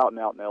Mike Trout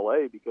out in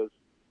L.A., because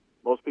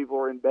most people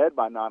are in bed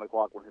by 9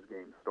 o'clock when his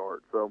games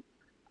start. So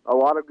a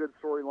lot of good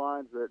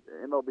storylines that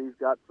MLB's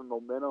got some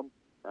momentum.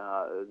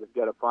 They've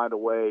got to find a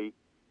way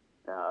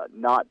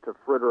not to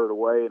fritter it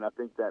away, and I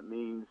think that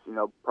means,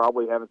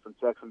 probably having some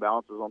checks and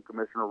balances on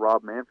Commissioner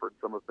Rob Manfred,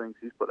 some of the things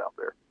he's put out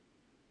there.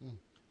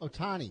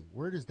 Ohtani,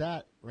 where does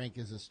that rank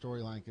as a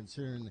storyline,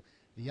 considering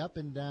the up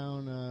and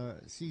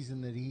down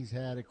season that he's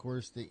had, of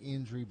course, the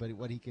injury, but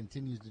what he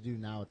continues to do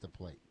now at the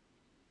plate?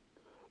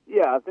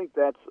 Yeah, I think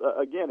that's,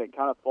 again, it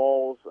kind of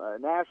falls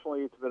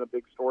nationally. It's been a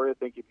big story. I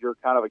think if you're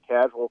kind of a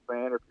casual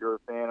fan, or if you're a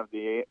fan of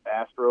the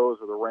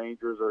Astros or the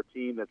Rangers, or a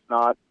team that's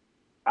not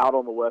out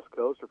on the West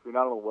Coast, or if you're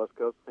not on the West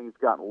Coast, I think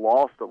it's gotten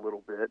lost a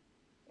little bit.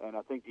 And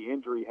I think the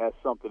injury has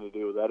something to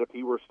do with that. If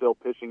he were still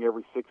pitching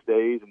every 6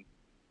 days and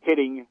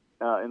hitting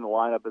in the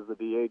lineup as the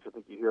DH, I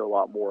think you hear a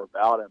lot more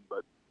about him.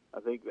 But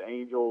I think the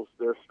Angels,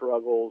 their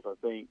struggles, I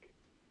think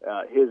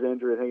his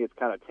injury, I think it's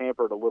kind of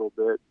tampered a little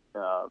bit,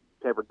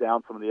 tampered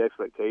down some of the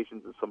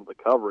expectations and some of the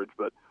coverage.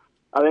 But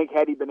I think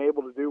had he been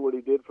able to do what he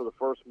did for the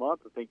first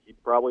month, I think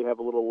he'd probably have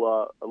a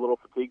little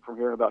fatigue from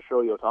hearing about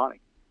Shohei Ohtani.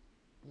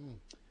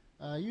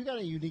 You got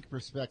a unique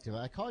perspective.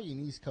 I call you an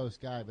East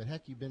Coast guy, but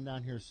heck, you've been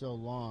down here so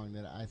long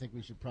that I think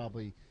you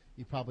probably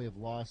have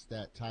lost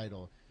that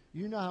title.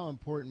 You know how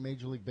important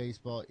Major League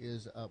Baseball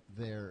is up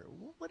there.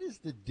 What is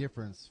the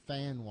difference,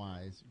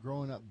 fan-wise,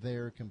 growing up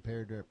there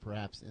compared to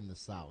perhaps in the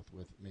South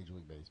with Major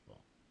League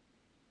Baseball?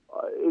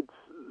 It's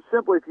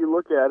simply, if you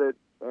look at it,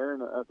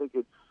 Aaron, I think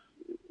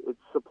it's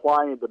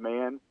supply and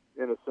demand,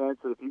 in a sense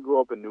that if you grew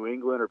up in New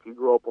England, or if you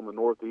grew up on the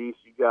Northeast,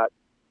 you got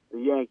the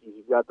Yankees,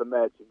 you've got the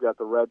Mets, you've got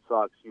the Red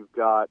Sox, you've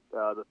got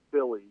the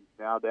Phillies,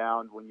 now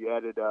down when you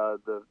added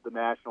the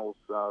Nationals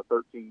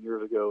 13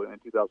 years ago in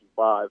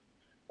 2005.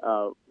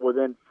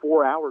 Within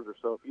 4 hours or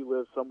so, if you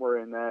live somewhere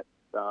in that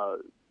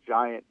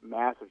giant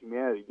mass of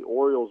humanity, the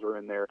Orioles are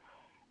in there.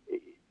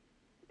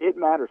 It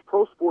matters.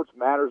 Pro sports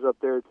matters up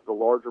there to the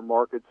larger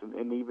markets,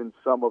 and even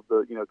some of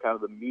the, kind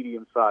of the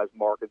medium-sized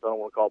markets. I don't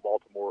want to call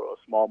Baltimore a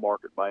small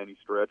market by any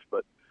stretch,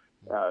 but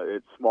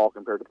it's small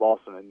compared to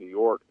Boston and New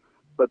York.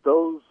 But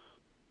those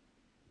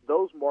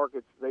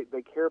markets,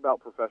 they care about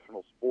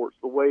professional sports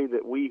the way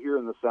that we here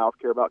in the South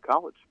care about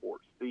college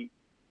sports.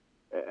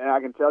 And I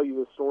can tell you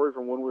this story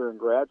from when we were in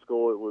grad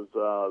school. It was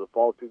the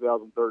fall of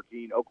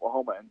 2013.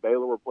 Oklahoma and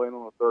Baylor were playing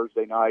on a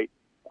Thursday night.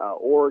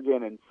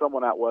 Oregon and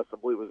someone out west, I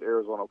believe it was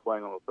Arizona,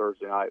 playing on a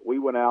Thursday night. We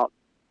went out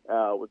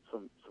with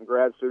some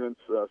grad students,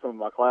 some of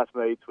my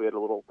classmates. We had a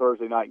little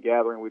Thursday night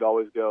gathering. We'd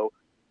always go.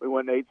 We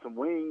went and ate some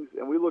wings,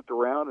 and we looked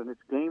around, and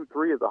it's game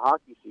 3 of the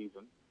hockey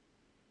season,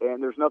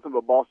 and there's nothing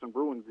but Boston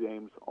Bruins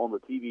games on the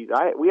TVs.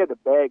 We had to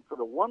beg for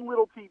the one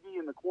little TV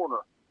in the corner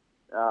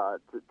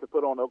to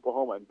put on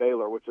Oklahoma and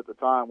Baylor, which at the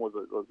time was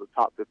a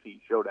top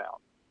 15 showdown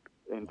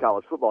in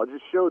college football. It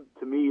just showed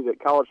to me that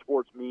college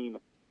sports mean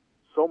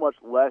so much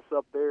less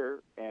up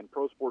there, and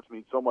pro sports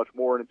mean so much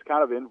more, and it's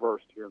kind of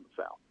inversed here in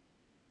the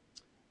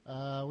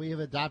South. We have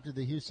adopted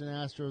the Houston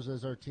Astros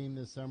as our team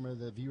this summer.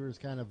 The viewers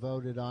kind of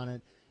voted on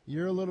it.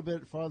 You're a little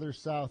bit farther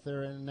south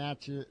there in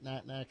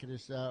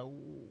Natchitoches.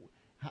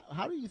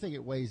 How do you think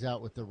it weighs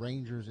out with the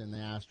Rangers and the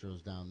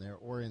Astros down there,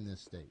 or in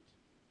this state?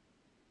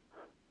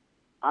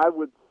 I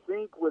would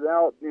think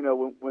without,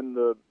 when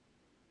the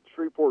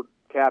Shreveport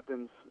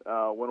Captains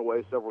went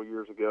away several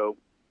years ago,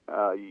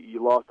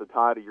 you lost a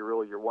tie to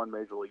your one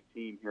major league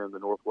team here in the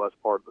northwest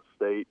part of the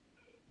state.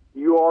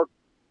 You are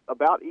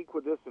about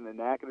equidistant in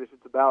Natchitoches.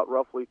 It's about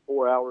roughly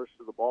 4 hours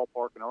to the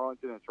ballpark in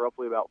Arlington. It's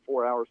roughly about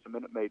 4 hours to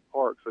Minute Maid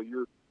Park. So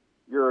you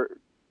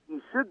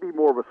should be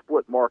more of a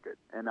split market.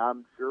 And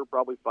I'm sure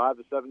probably 5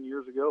 to 7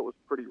 years ago it was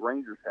pretty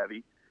Rangers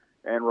heavy,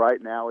 and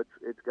right now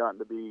it's gotten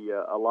to be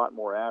a lot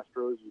more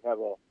Astros. You have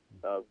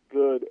a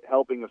good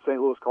helping of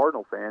St. Louis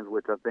Cardinal fans,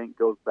 which I think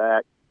goes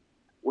back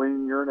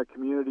when you're in a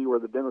community where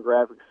the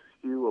demographics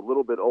skew a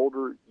little bit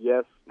older.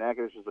 Yes,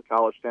 Natchitoches is a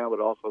college town, but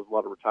it also has a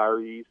lot of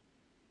retirees.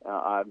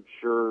 I'm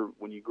sure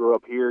when you grew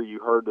up here, you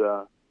heard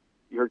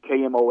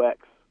KMOX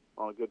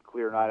on a good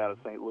clear night out of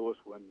St. Louis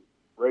when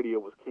radio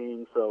was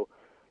king. So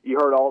you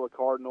heard all the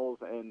Cardinals,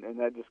 and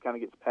that just kind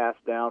of gets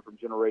passed down from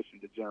generation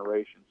to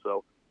generation.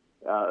 So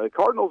the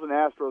Cardinals and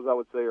Astros, I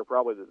would say, are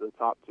probably the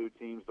top two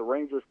teams. The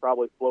Rangers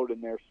probably float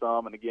in there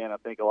some, and again, I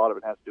think a lot of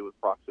it has to do with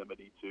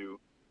proximity to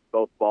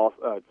both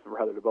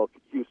to both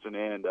Houston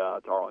and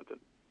to Arlington.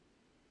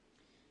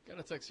 Got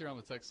a text here on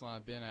the text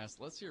line. Ben asked,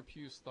 let's hear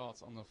Pugh's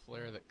thoughts on the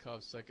flair that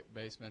Cubs second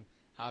baseman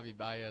Javi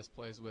Baez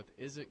plays with.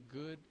 Is it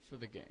good for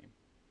the game?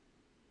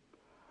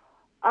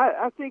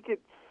 I think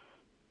it's,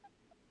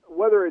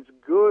 whether it's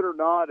good or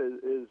not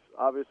is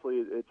obviously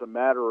it's a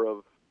matter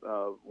of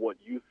what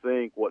you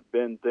think, what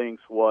Ben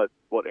thinks, what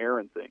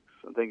Aaron thinks.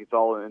 I think it's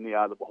all in the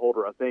eye of the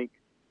beholder. I think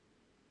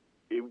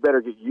you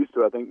better get used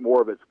to it. I think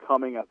more of it's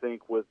coming, I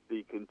think, with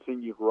the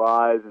continued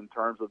rise in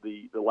terms of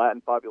the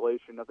Latin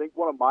population. I think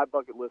one of my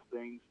bucket list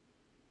things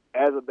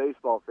as a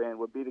baseball fan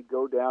would be to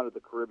go down to the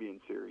Caribbean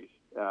series,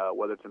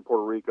 whether it's in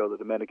Puerto Rico, the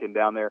Dominican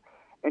down there,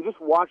 and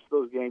just watch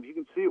those games. You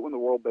can see it when the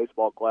World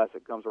Baseball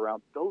Classic comes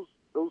around. Those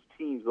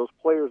teams, those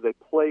players, they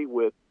play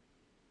with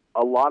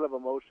a lot of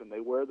emotion.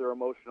 They wear their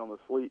emotion on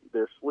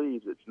their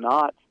sleeves. It's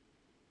not,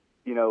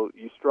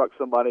 you struck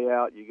somebody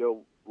out, you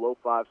go low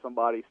five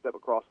somebody, step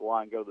across the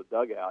line, go to the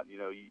dugout.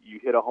 You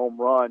hit a home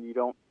run. You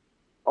don't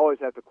always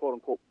have to quote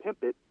unquote pimp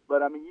it,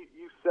 but I mean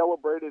you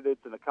celebrated.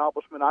 It's an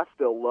accomplishment. I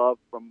still love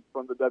from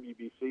the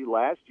WBC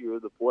last year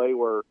the play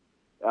where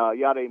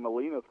Yadier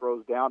Molina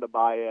throws down to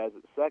Baez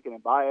at second,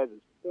 and Baez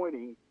is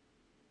pointing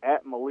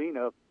at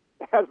Molina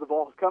as the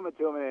ball's coming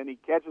to him, and he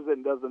catches it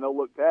and does the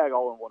no-look tag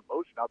all in one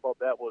motion. I thought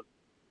that was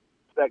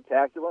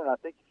spectacular, and I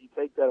think if you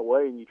take that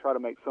away and you try to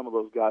make some of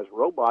those guys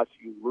robots,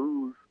 you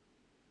lose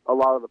a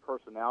lot of the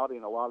personality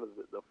and a lot of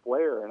the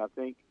flair. And I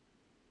think,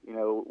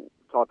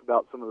 talk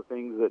about some of the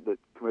things that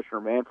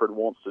Commissioner Manfred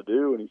wants to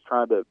do, and he's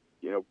trying to,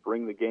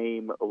 bring the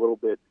game a little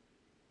bit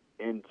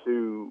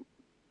into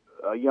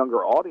a younger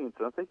audience.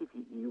 And I think if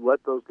you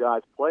let those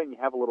guys play and you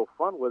have a little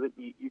fun with it,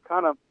 you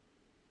kind of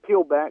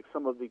peel back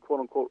some of the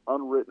quote-unquote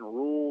unwritten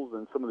rules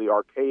and some of the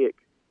archaic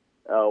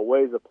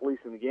ways of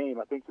policing the game.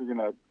 I think you're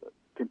going to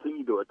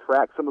continue to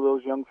attract some of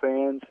those young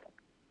fans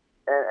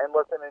and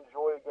let them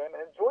enjoy a game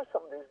and enjoy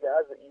some of these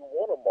guys that you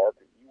want to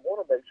market. You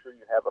want to make sure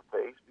you have a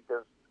face,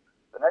 because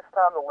the next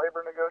time the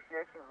labor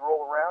negotiations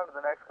roll around in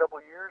the next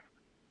couple of years,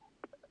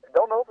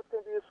 don't know if it's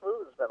going to be as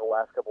smooth as it's been the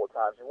last couple of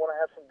times. You want to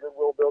have some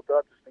goodwill built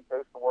up just in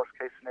case the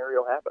worst-case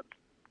scenario happens.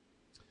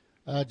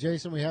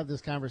 Jason, we have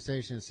this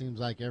conversation, it seems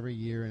like, every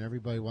year, and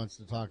everybody wants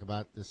to talk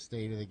about the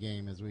state of the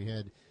game as we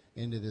head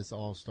into this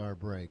all-star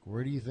break.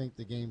 Where do you think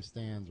the game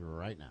stands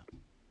right now?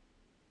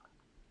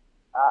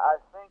 I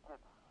think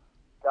it's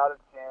got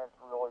a chance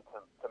really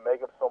to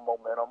make up some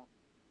momentum.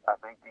 I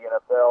think the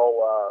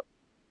NFL,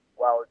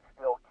 while it's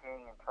still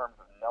king in terms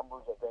of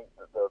numbers, I think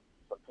that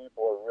some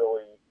people are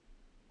really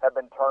have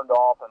been turned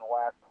off in the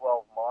last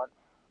 12 months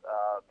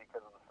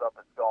because of the stuff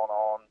that's gone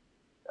on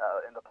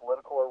in the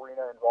political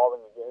arena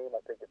involving the game.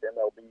 I think if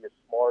MLB is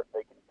smart,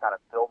 they can kind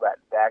of fill that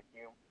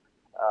vacuum.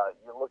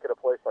 You look at a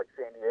place like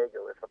San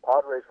Diego. If the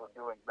Padres were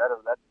doing better,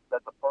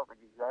 that's a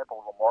perfect example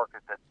of a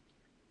market that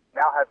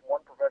now has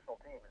one professional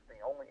team. It's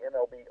the only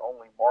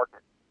MLB-only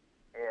market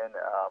in,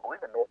 I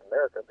believe, in North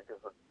America,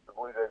 because the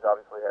Blue Jays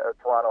obviously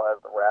Toronto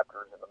has the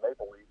Raptors and the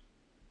Maple Leafs.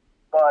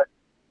 But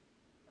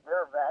there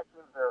are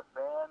vacuums, there are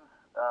fans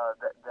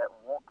that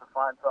want to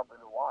find something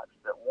to watch,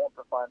 that want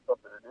to find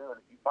something to do. And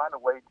if you find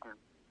a way to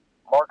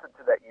market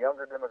to that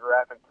younger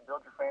demographic to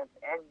build your fans,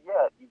 and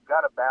yet you've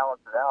got to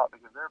balance it out,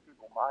 because there are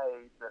people my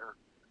age that are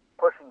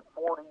pushing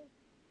 40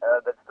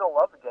 that still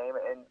love the game,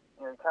 and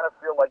you kind of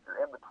feel like you're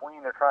in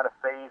between. They're trying to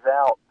phase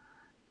out.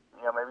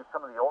 Maybe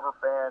some of the older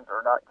fans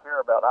are not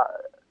care about.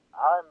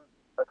 I'm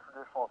a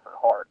traditionalist at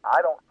heart.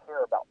 I don't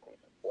care about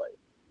pace of play.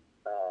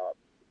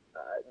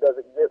 Does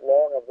it get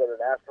long? I was at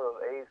an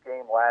Astros-A's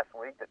game last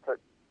week that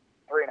took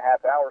 3.5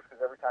 hours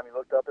because every time you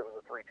looked up, it was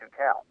a 3-2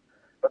 count.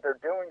 But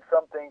they're doing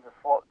some things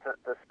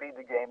to speed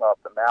the game up.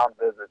 The mound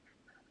visits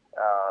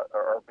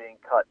are being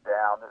cut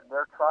down.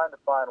 They're trying to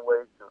find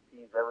ways to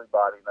appease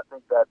everybody, and I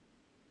think that's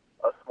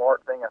a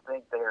smart thing. I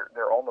think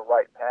they're on the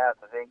right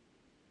path. I think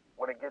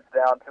when it gets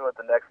down to it,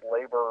 the next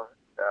labor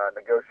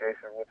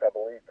negotiation, which I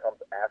believe comes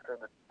after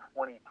the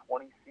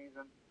 2020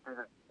 season,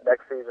 through the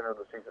next season or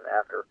the season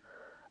after,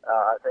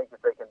 I think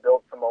if they can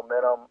build some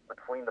momentum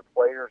between the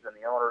players and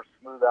the owners,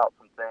 smooth out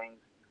some things,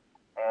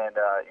 and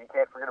you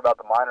can't forget about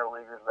the minor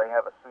leaguers. They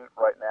have a suit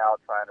right now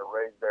trying to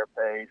raise their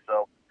pay.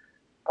 So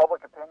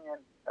public opinion,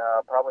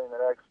 probably in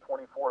the next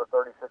 24 to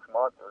 36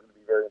 months, are going to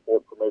be very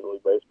important for Major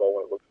League Baseball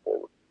when it looks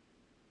forward.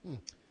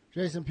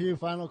 Jason Pugh,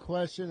 final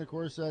question. Of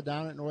course,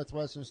 down at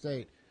Northwestern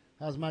State,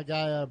 how's my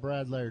guy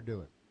Brad Laird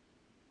doing?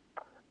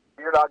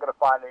 You're not going to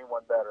find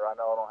anyone better. I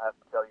know I don't have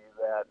to tell you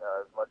that.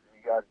 As much as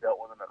you guys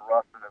dealt with him at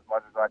Ruston, as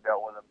much as I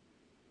dealt with him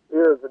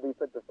here as the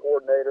defensive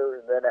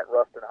coordinator, and then at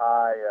Ruston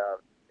High,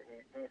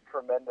 he's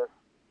tremendous.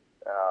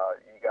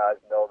 You guys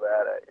know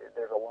that.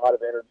 There's a lot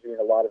of energy and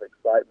a lot of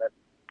excitement.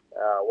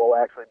 We'll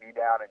actually be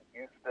down in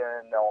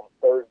Houston on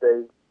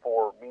Thursday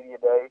for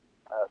Media Day.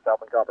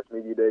 Southland Conference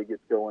Media Day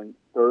gets going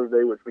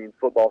Thursday, which means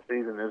football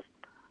season is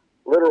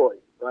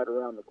literally right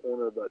around the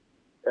corner. But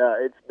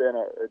it's been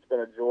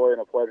a joy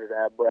and a pleasure to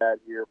have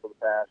Brad here for the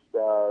past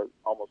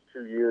almost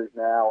 2 years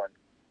now, and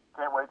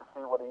can't wait to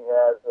see what he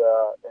has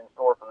in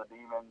store for the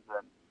Demons.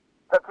 And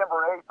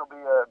September 8th will be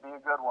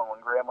a good one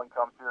when Grambling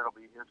comes here. It'll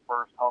be his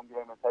first home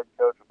game as head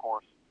coach. Of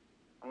course,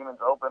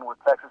 Demons open with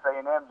Texas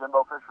A&M.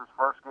 Jimbo Fisher's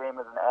first game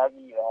as an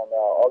Aggie on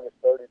August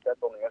 30th. That's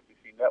on the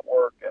SEC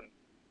Network. And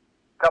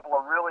a couple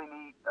of really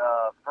neat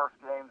first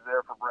games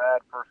there for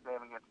Brad. First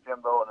game against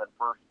Jimbo, and then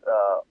first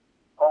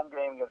home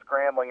game against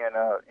Grambling, and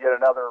yet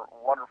another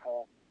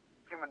wonderful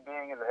human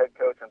being as a head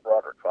coach in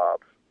Broderick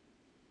Fobbs.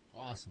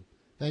 Awesome.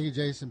 Thank you,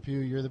 Jason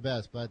Pugh. You're the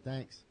best, bud.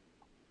 Thanks.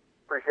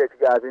 Appreciate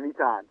you guys.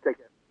 Anytime. Take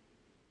care.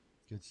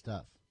 Good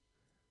stuff.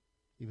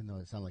 Even though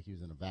it sounded like he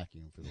was in a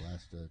vacuum for the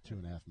last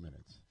 2.5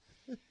 minutes.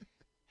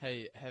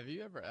 Hey, have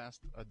you ever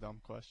asked a dumb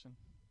question?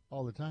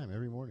 All the time,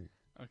 every morning.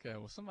 Okay,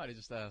 well, somebody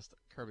just asked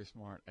Kirby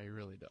Smart a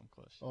really dumb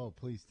question. Oh,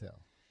 please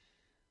tell.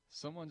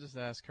 Someone just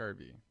asked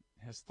Kirby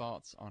his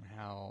thoughts on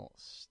how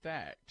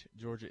stacked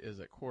Georgia is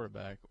at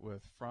quarterback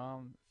with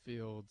Fromm,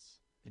 Fields,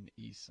 and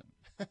Eason.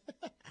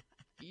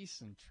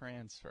 Eason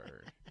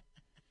transferred.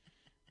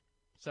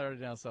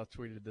 Saturday Down South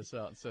tweeted this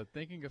out and said,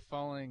 thinking of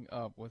following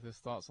up with his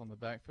thoughts on the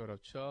backfield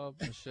of Chubb,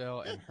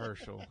 Michelle, and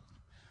Herschel.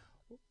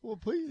 Well,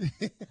 please.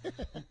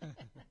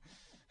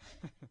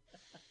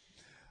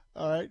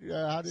 All right.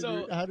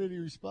 How did he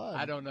respond?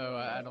 I don't know.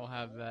 I don't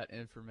have that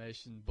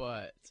information,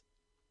 but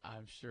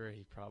I'm sure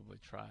he probably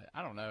tried.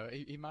 I don't know.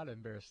 He might have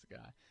embarrassed the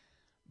guy.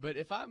 But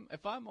if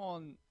I'm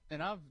on,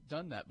 and I've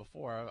done that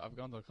before. I've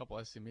gone to a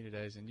couple SC Media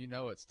Days, and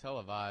it's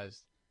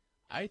televised.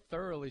 I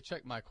thoroughly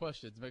check my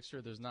questions, make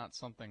sure there's not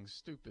something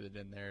stupid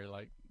in there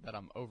like that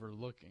I'm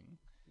overlooking.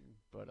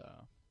 But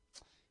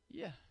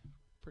yeah,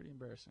 pretty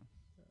embarrassing.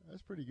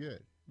 That's pretty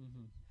good.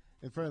 Mm-hmm.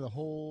 In front of the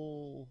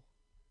whole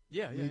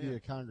media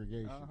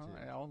congregation.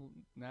 Uh-huh. On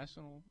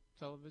national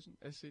television,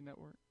 SC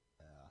Network.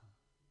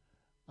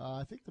 Yeah.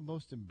 I think the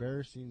most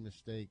embarrassing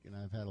mistake, and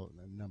I've had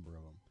a number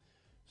of them.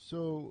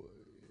 So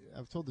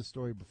I've told this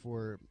story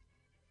before.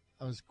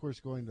 I was, of course,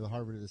 going to the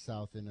Harvard of the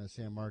South in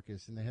San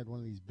Marcos, and they had one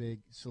of these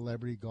big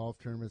celebrity golf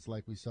tournaments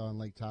like we saw in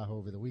Lake Tahoe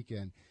over the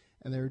weekend.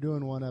 And they were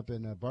doing one up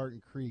in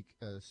Barton Creek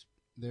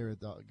there at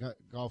the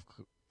golf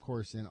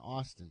course in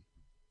Austin.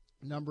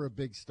 Number of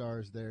big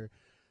stars there.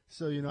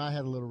 So, I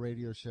had a little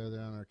radio show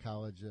there on our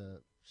college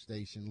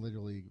station,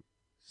 literally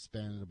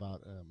spanning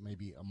about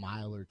maybe a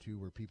mile or two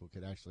where people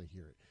could actually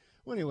hear it.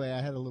 Well, anyway,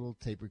 I had a little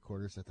tape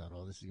recorder, so I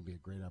thought, this is going to be a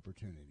great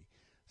opportunity.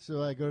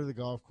 So I go to the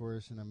golf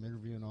course, and I'm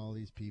interviewing all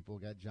these people.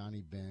 Got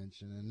Johnny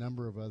Bench and a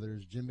number of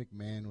others. Jim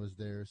McMahon was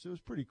there, so it was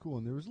pretty cool.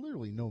 And there was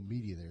literally no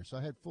media there, so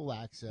I had full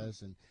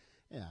access. And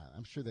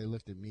I'm sure they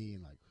looked at me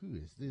and like, who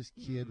is this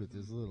kid with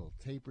this little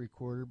tape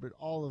recorder? But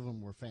all of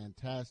them were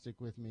fantastic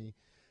with me.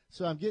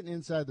 So I'm getting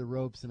inside the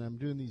ropes, and I'm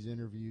doing these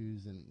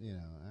interviews, and,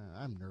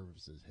 I'm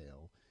nervous as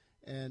hell.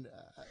 And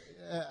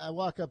I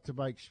walk up to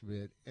Mike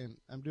Schmidt, and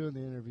I'm doing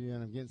the interview,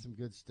 and I'm getting some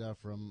good stuff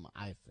from him,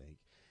 I think.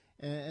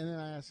 And then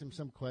I asked him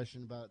some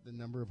question about the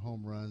number of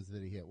home runs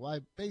that he hit. Well,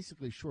 I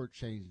basically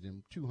shortchanged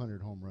him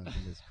 200 home runs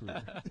in his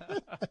career.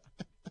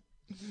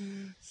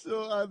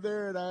 So I'm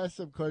there, and I asked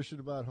some question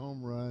about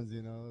home runs,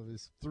 it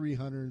was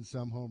 300 and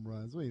some home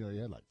runs. Well, he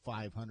had like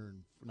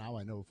 500. Now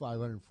I know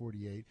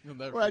 548. You'll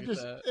never forget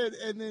that.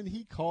 And then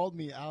he called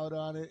me out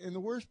on it. And the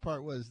worst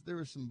part was there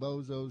were some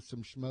bozos,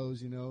 some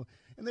schmoes,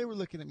 and they were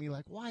looking at me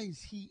like, why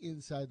is he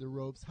inside the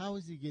ropes? How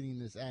is he getting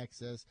this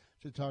access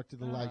to talk to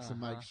the likes of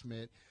Mike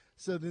Schmidt?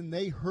 So then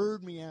they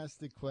heard me ask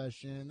the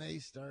question, and they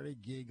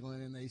started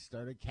giggling, and they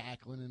started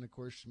cackling, and, of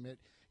course, Schmidt,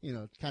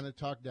 kind of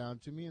talked down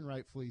to me, and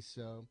rightfully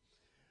so.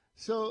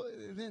 So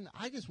then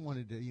I just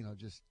wanted to,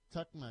 just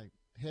tuck my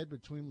head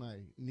between my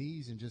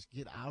knees and just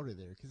get out of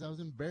there because I was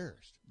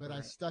embarrassed. But right.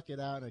 I stuck it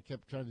out, and I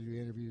kept trying to do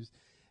interviews.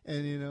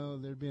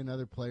 And, there'd be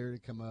another player to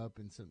come up,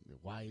 and some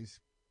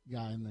wise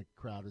guy in the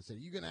crowd would say,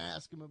 you going to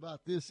ask him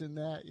about this and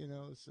that,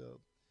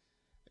 so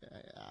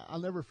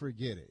I'll never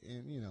forget it.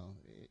 And,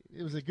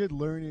 it was a good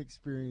learning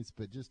experience,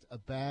 but just a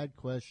bad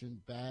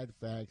question, bad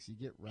facts. You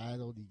get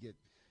rattled. You get,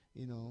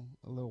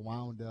 a little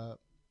wound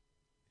up.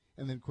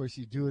 And then, of course,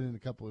 you do it in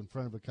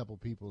front of a couple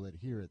people that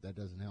hear it. That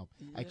doesn't help.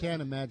 Yeah. I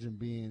can't imagine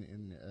being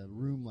in a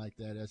room like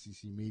that,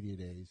 SEC Media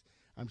Days.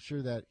 I'm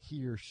sure that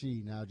he or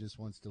she now just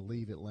wants to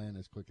leave Atlanta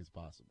as quick as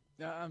possible.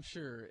 Yeah, I'm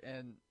sure.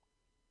 And,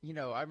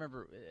 I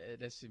remember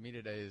at SEC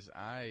Media Days,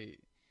 I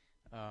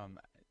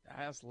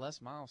I asked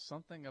Les Miles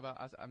something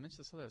about I mentioned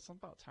this other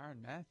something about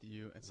Tyrann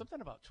Mathieu and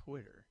something about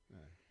Twitter. Yeah.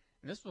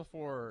 And this was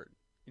before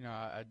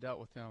I dealt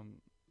with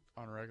him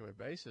on a regular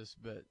basis,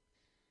 but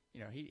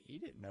he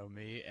didn't know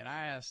me, and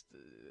I asked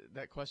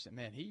that question.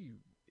 Man,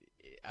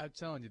 I'm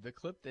telling you, the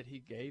clip that he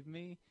gave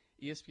me,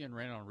 ESPN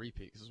ran on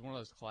repeat because it was one of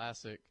those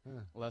classic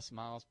Les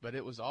Miles, but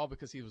it was all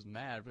because he was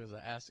mad because I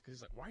asked it because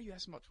he's like, "Why are you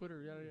asking about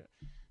Twitter?" Yada, yada.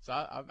 So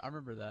I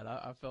remember that.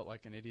 I felt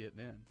like an idiot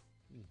then.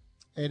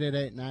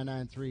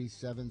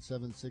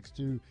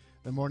 888-993-7762.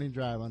 The Morning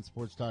Drive on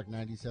Sports Talk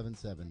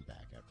 97.7.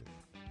 Back after that.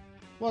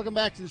 Welcome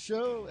back to the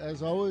show.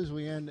 As always,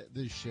 we end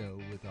the show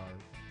with our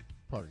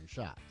parting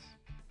shots.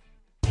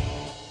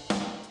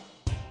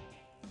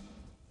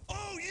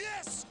 Oh,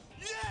 yes!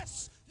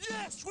 Yes!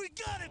 Yes! We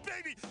got it,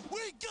 baby!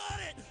 We got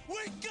it!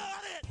 We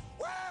got it!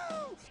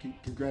 Woo!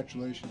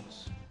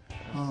 Congratulations.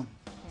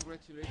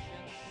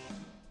 Congratulations.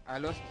 I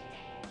lost.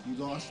 You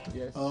lost?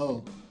 Yes.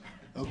 Oh,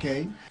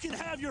 okay. You can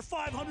have your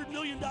 $500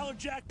 million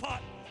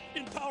jackpot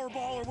in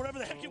Powerball or whatever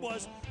the heck it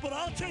was, but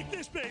I'll take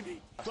this, baby.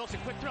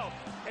 Wilson, quick throw.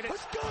 And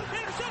it's good.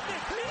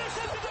 Intercepted to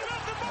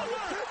Malcolm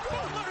Butler.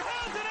 Butler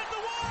has it at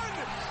the one.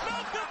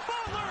 Malcolm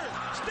Butler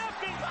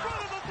stepped in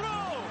front of the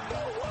throw.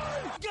 No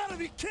way. You gotta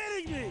be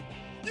kidding me.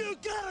 You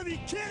gotta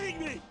be kidding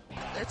me.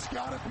 It's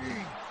got to be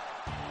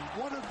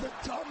one of the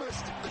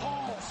dumbest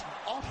calls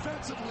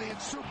offensively in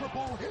Super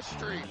Bowl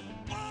history.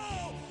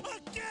 Oh,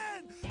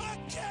 again.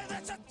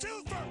 That's a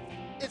twofer.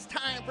 It's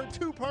time for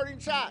two parting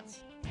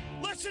shots.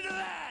 Listen to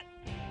that.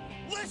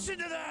 Listen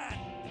to that.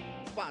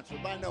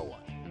 Sponsored by no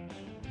one.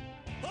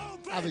 Oh,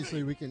 baby.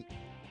 Sorry,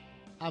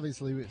 I was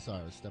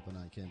stepping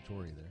on Ken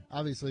Torrey there.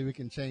 Obviously, we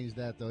can change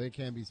that, though. It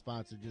can be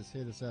sponsored. Just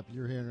hit us up.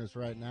 You're hearing us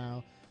right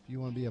now. If you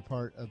want to be a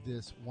part of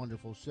this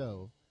wonderful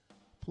show,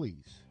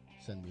 please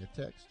send me a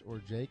text or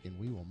Jake, and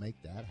we will make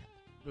that happen.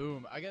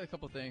 Boom. I got a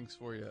couple things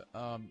for you.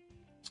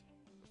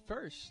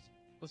 First,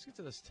 let's get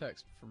to this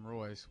text from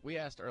Royce. We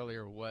asked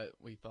earlier what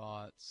we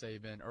thought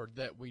Saban, or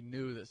that we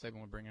knew that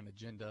Saban would bring an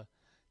agenda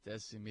to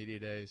SEC Media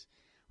Days.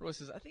 Royce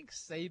says, I think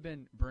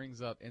Saban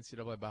brings up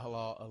NCAA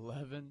bylaw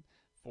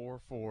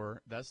 11.44.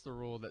 That's the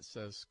rule that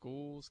says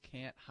schools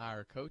can't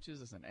hire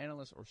coaches as an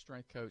analyst or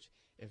strength coach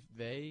if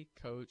they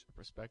coach a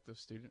prospective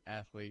student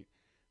athlete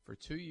for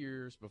 2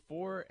 years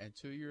before and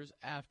 2 years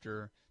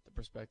after the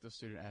prospective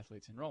student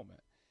athlete's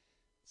enrollment.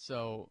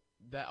 So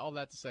all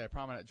that to say, a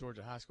prominent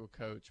Georgia high school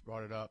coach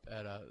brought it up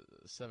at a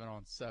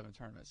 7-on-7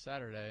 tournament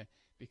Saturday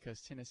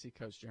because Tennessee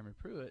coach Jeremy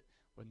Pruitt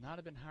would not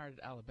have been hired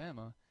at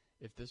Alabama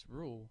if this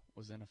rule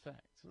was in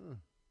effect.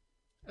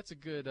 That's a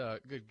good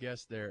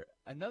guess there.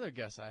 Another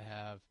guess I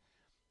have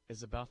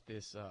is about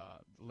this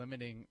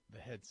limiting the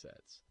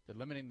headsets. They're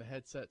limiting the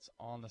headsets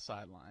on the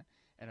sideline.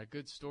 And a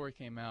good story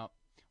came out.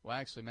 Well,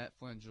 actually, Matt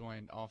Flynn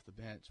joined Off the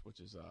Bench, which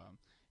is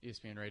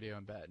ESPN Radio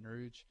in Baton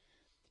Rouge.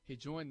 He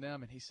joined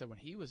them, and he said when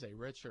he was a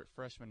redshirt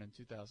freshman in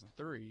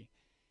 2003,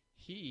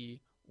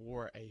 he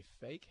wore a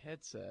fake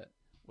headset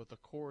with a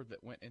cord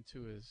that went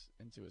into his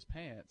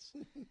pants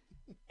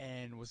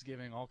and was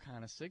giving all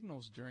kind of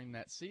signals during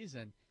that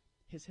season.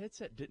 His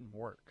headset didn't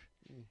work.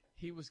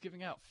 He was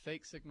giving out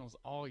fake signals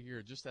all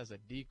year just as a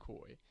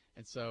decoy.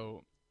 And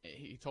so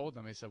he told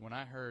them, he said, when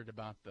I heard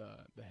about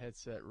the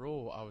headset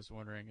rule, I was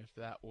wondering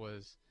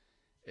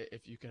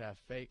if you could have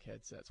fake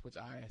headsets, which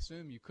I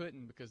assume you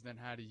couldn't, because then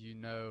how do you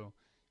know,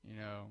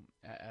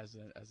 as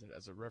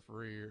a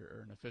referee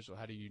or an official,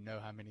 how do you know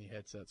how many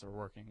headsets are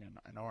working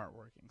and aren't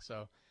working?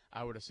 So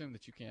I would assume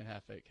that you can't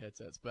have fake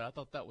headsets. But I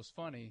thought that was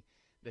funny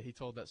that he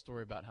told that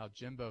story about how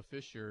Jimbo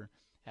Fisher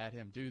had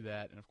him do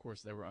that, and of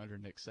course they were under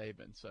Nick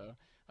Saban. So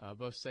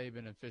both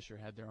Saban and Fisher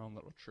had their own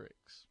little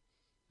tricks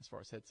as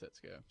far as headsets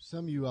go.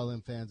 Some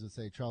ULM fans would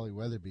say Charlie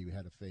Weatherby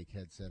had a fake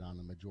headset on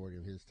the majority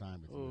of his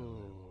time.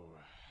 Oh,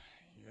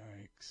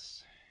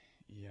 yikes.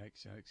 Is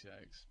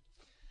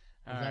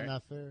that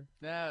not fair?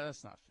 Nah,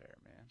 that's not fair,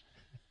 man.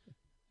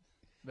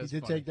 He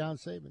did take down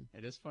Saban.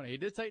 It is funny. He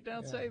did take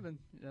down Saban.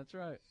 That's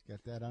right. He's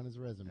got that on his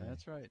resume.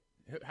 That's right.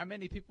 How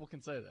many people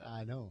can say that?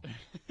 I know.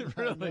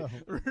 Really? I know.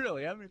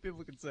 Really? How many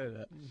people can say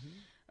that? Mm-hmm.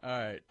 All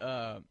right.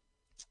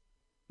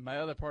 My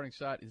other parting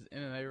shot is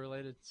MMA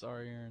related.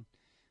 Sorry, Aaron.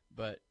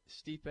 But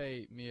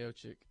Stipe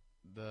Miocic,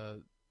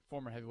 the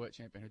former heavyweight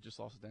champion who just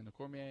lost to Daniel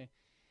Cormier,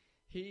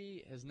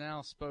 he has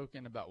now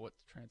spoken about what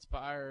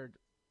transpired.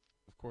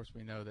 Of course,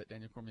 we know that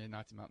Daniel Cormier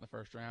knocked him out in the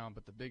first round,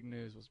 but the big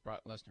news was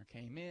Brock Lesnar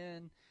came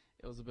in.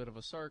 It was a bit of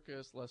a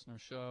circus. Lesnar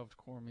shoved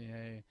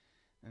Cormier,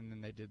 and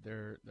then they did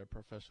their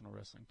professional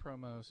wrestling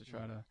promos to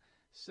try to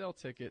sell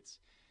tickets.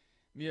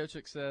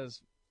 Miocic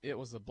says it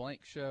was a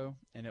blank show,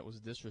 and it was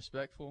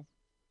disrespectful.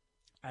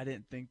 I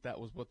didn't think that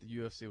was what the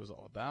UFC was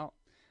all about.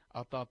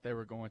 I thought they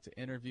were going to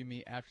interview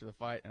me after the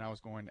fight, and I was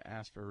going to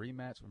ask for a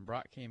rematch. When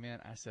Brock came in,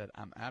 I said,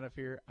 I'm out of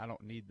here. I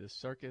don't need this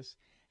circus.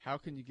 How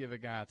can you give a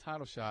guy a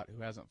title shot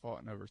who hasn't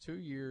fought in over 2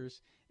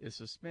 years, is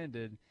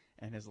suspended,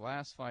 and his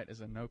last fight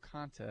is a no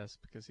contest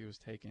because he was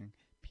taking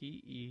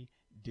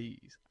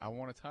PEDs? I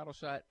want a title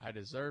shot. I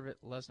deserve it.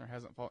 Lesnar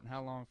hasn't fought in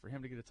how long for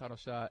him to get a title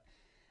shot?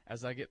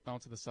 As I get thrown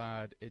to the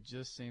side, it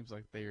just seems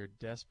like they are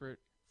desperate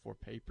for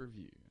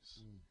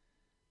pay-per-views.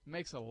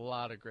 Makes a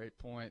lot of great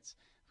points.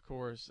 Of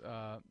course,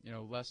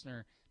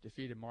 Lesnar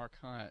defeated Mark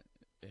Hunt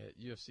at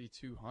UFC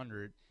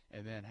 200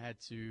 and then had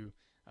to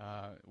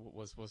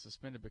was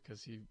suspended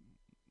because he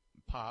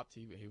popped.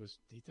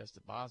 He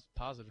tested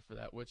positive for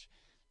that, which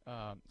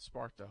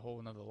sparked a whole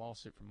another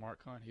lawsuit from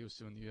Mark Hunt. He was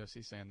suing the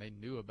UFC saying they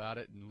knew about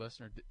it, and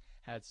Lesnar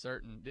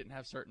didn't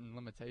have certain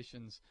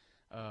limitations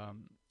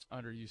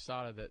under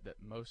USADA that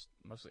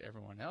mostly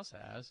everyone else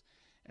has,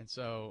 and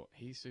so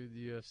he sued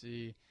the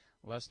UFC.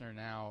 Lesnar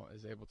now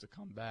is able to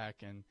come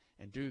back and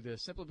do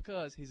this simply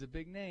because he's a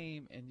big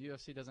name, and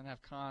UFC doesn't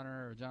have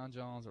Conor or John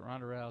Jones or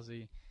Ronda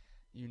Rousey,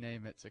 you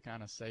name it, to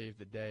kind of save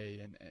the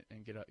day and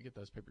get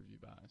those pay-per-view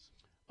buys.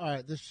 All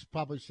right, this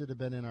probably should have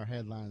been in our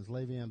headlines.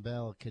 Le'Veon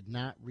Bell could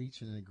not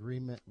reach an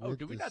agreement with the Steelers. Oh,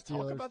 did we not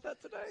talk about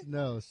that today?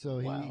 No,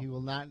 so wow. he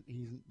will not.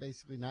 He's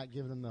basically not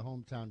giving them the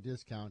hometown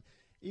discount,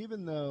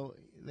 even though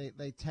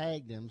they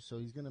tagged him. So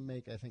he's going to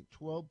make, I think,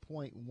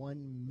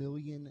 $12.1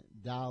 million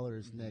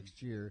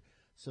next year.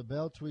 So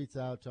Bell tweets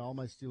out, to all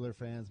my Steeler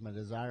fans, my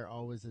desire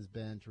always has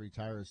been to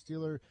retire a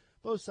Steeler.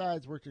 Both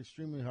sides worked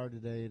extremely hard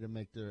today to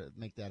make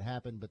that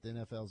happen, but the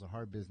NFL is a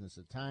hard business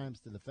at times.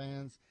 To the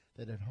fans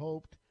that had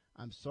hoped,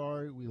 I'm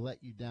sorry we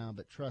let you down,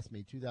 but trust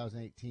me,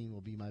 2018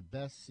 will be my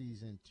best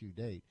season to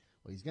date.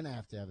 Well, he's going to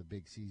have a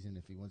big season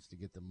if he wants to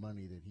get the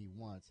money that he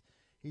wants.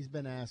 He's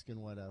been asking,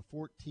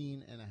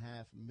 $14.5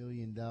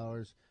 million.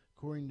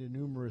 According to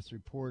numerous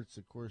reports,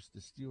 of course,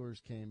 the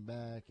Steelers came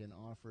back and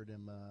offered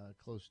him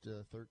close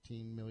to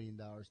 $13 million,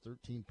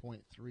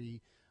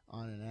 13.3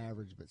 on an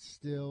average, but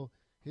still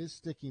his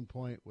sticking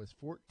point was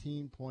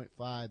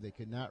 14.5. They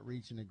could not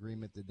reach an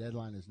agreement. The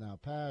deadline is now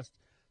passed,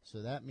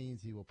 so that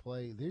means he will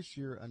play this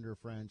year under a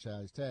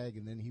franchise tag,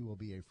 and then he will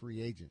be a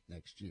free agent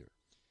next year.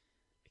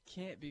 It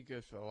can't be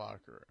good for the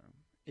locker room.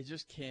 It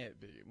just can't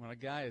be. When a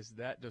guy is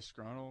that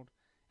disgruntled,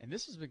 and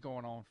this has been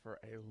going on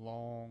for a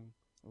long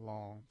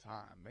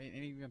time. And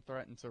he even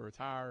threatened to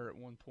retire at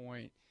one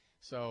point.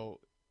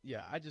 So,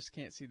 yeah, I just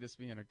can't see this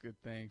being a good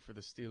thing for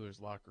the Steelers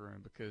locker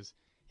room because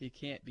he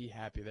can't be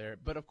happy there.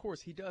 But, of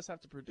course, he does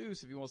have to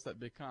produce if he wants that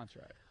big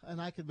contract.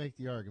 And I could make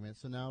the argument.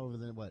 So now over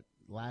the,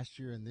 last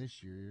year and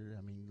this year,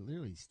 I mean,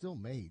 literally he still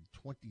made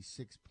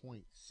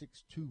 $26.62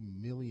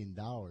 million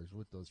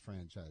with those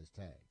franchise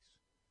tags.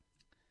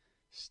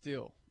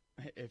 Still,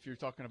 if you're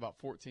talking about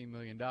 $14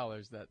 million,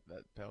 that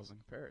pales in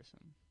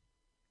comparison.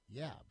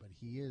 Yeah, but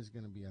he is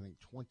going to be, I think,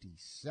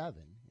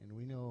 27, and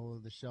we know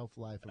the shelf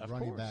life of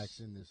running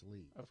backs in this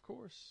league. Of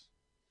course,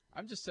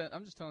 I'm just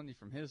telling you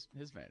from his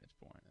vantage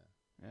point.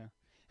 Yeah,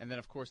 and then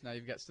of course now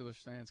you've got Steelers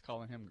fans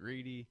calling him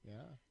greedy.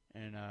 Yeah,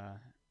 and I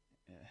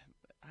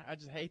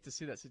just hate to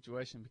see that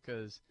situation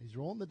because he's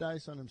rolling the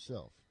dice on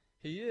himself.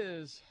 He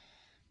is,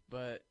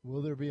 but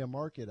will there be a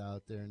market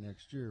out there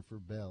next year for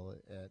Bell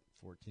at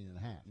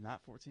 14.5?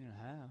 Not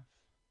 14.5,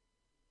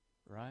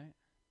 right?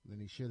 Then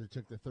he should have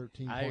took the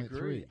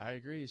 13.3. I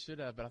agree. He should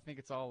have, but I think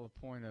it's all a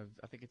point of.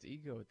 I think it's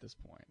ego at this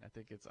point. I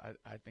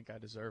think I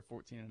deserve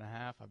 14.5.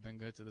 I've been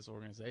good to this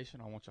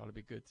organization. I want y'all to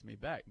be good to me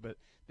back. But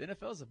the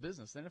NFL is a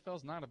business. The NFL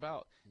is not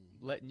about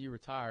letting you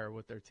retire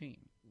with their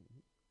team.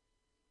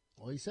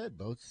 Well, he said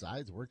both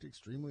sides worked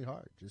extremely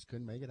hard, just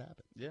couldn't make it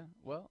happen. Yeah.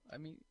 Well, I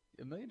mean,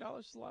 $1 million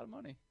is a lot of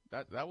money.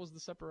 That was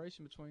the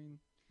separation between,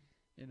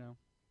 All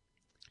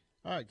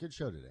right, good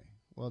show today.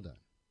 Well done.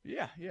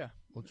 Yeah.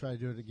 We'll try to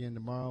do it again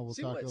tomorrow. We'll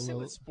talk a little. See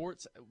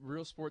what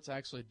real sports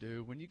actually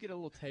do. When you get a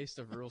little taste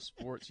of real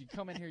sports, you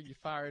come in here, you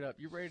fire it up,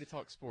 you're ready to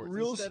talk sports.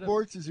 Real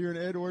sports is hearing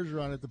Ed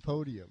Orgeron at the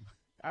podium.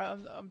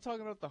 I'm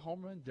talking about the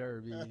home run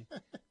derby,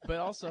 but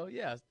also,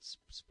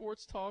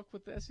 sports talk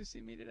with the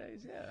SEC Media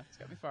Days. Yeah, it's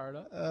got me fired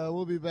up.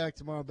 We'll be back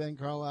tomorrow. Ben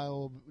Carlisle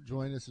will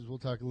join us as we'll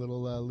talk a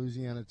little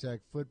Louisiana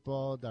Tech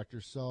football. Dr.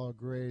 Saul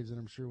Graves, and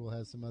I'm sure we'll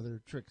have some other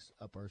tricks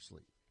up our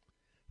sleeve.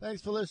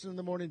 Thanks for listening to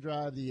The Morning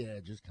Drive. The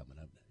Edge is coming up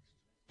next.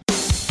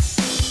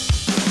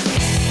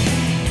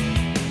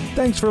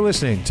 Thanks for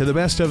listening to the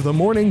best of The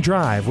Morning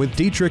Drive with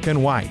Dietrich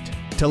and White.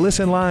 To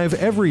listen live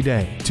every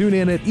day, tune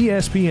in at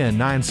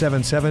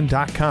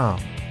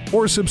ESPN977.com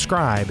or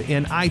subscribe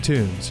in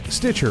iTunes,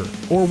 Stitcher,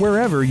 or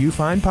wherever you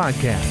find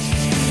podcasts.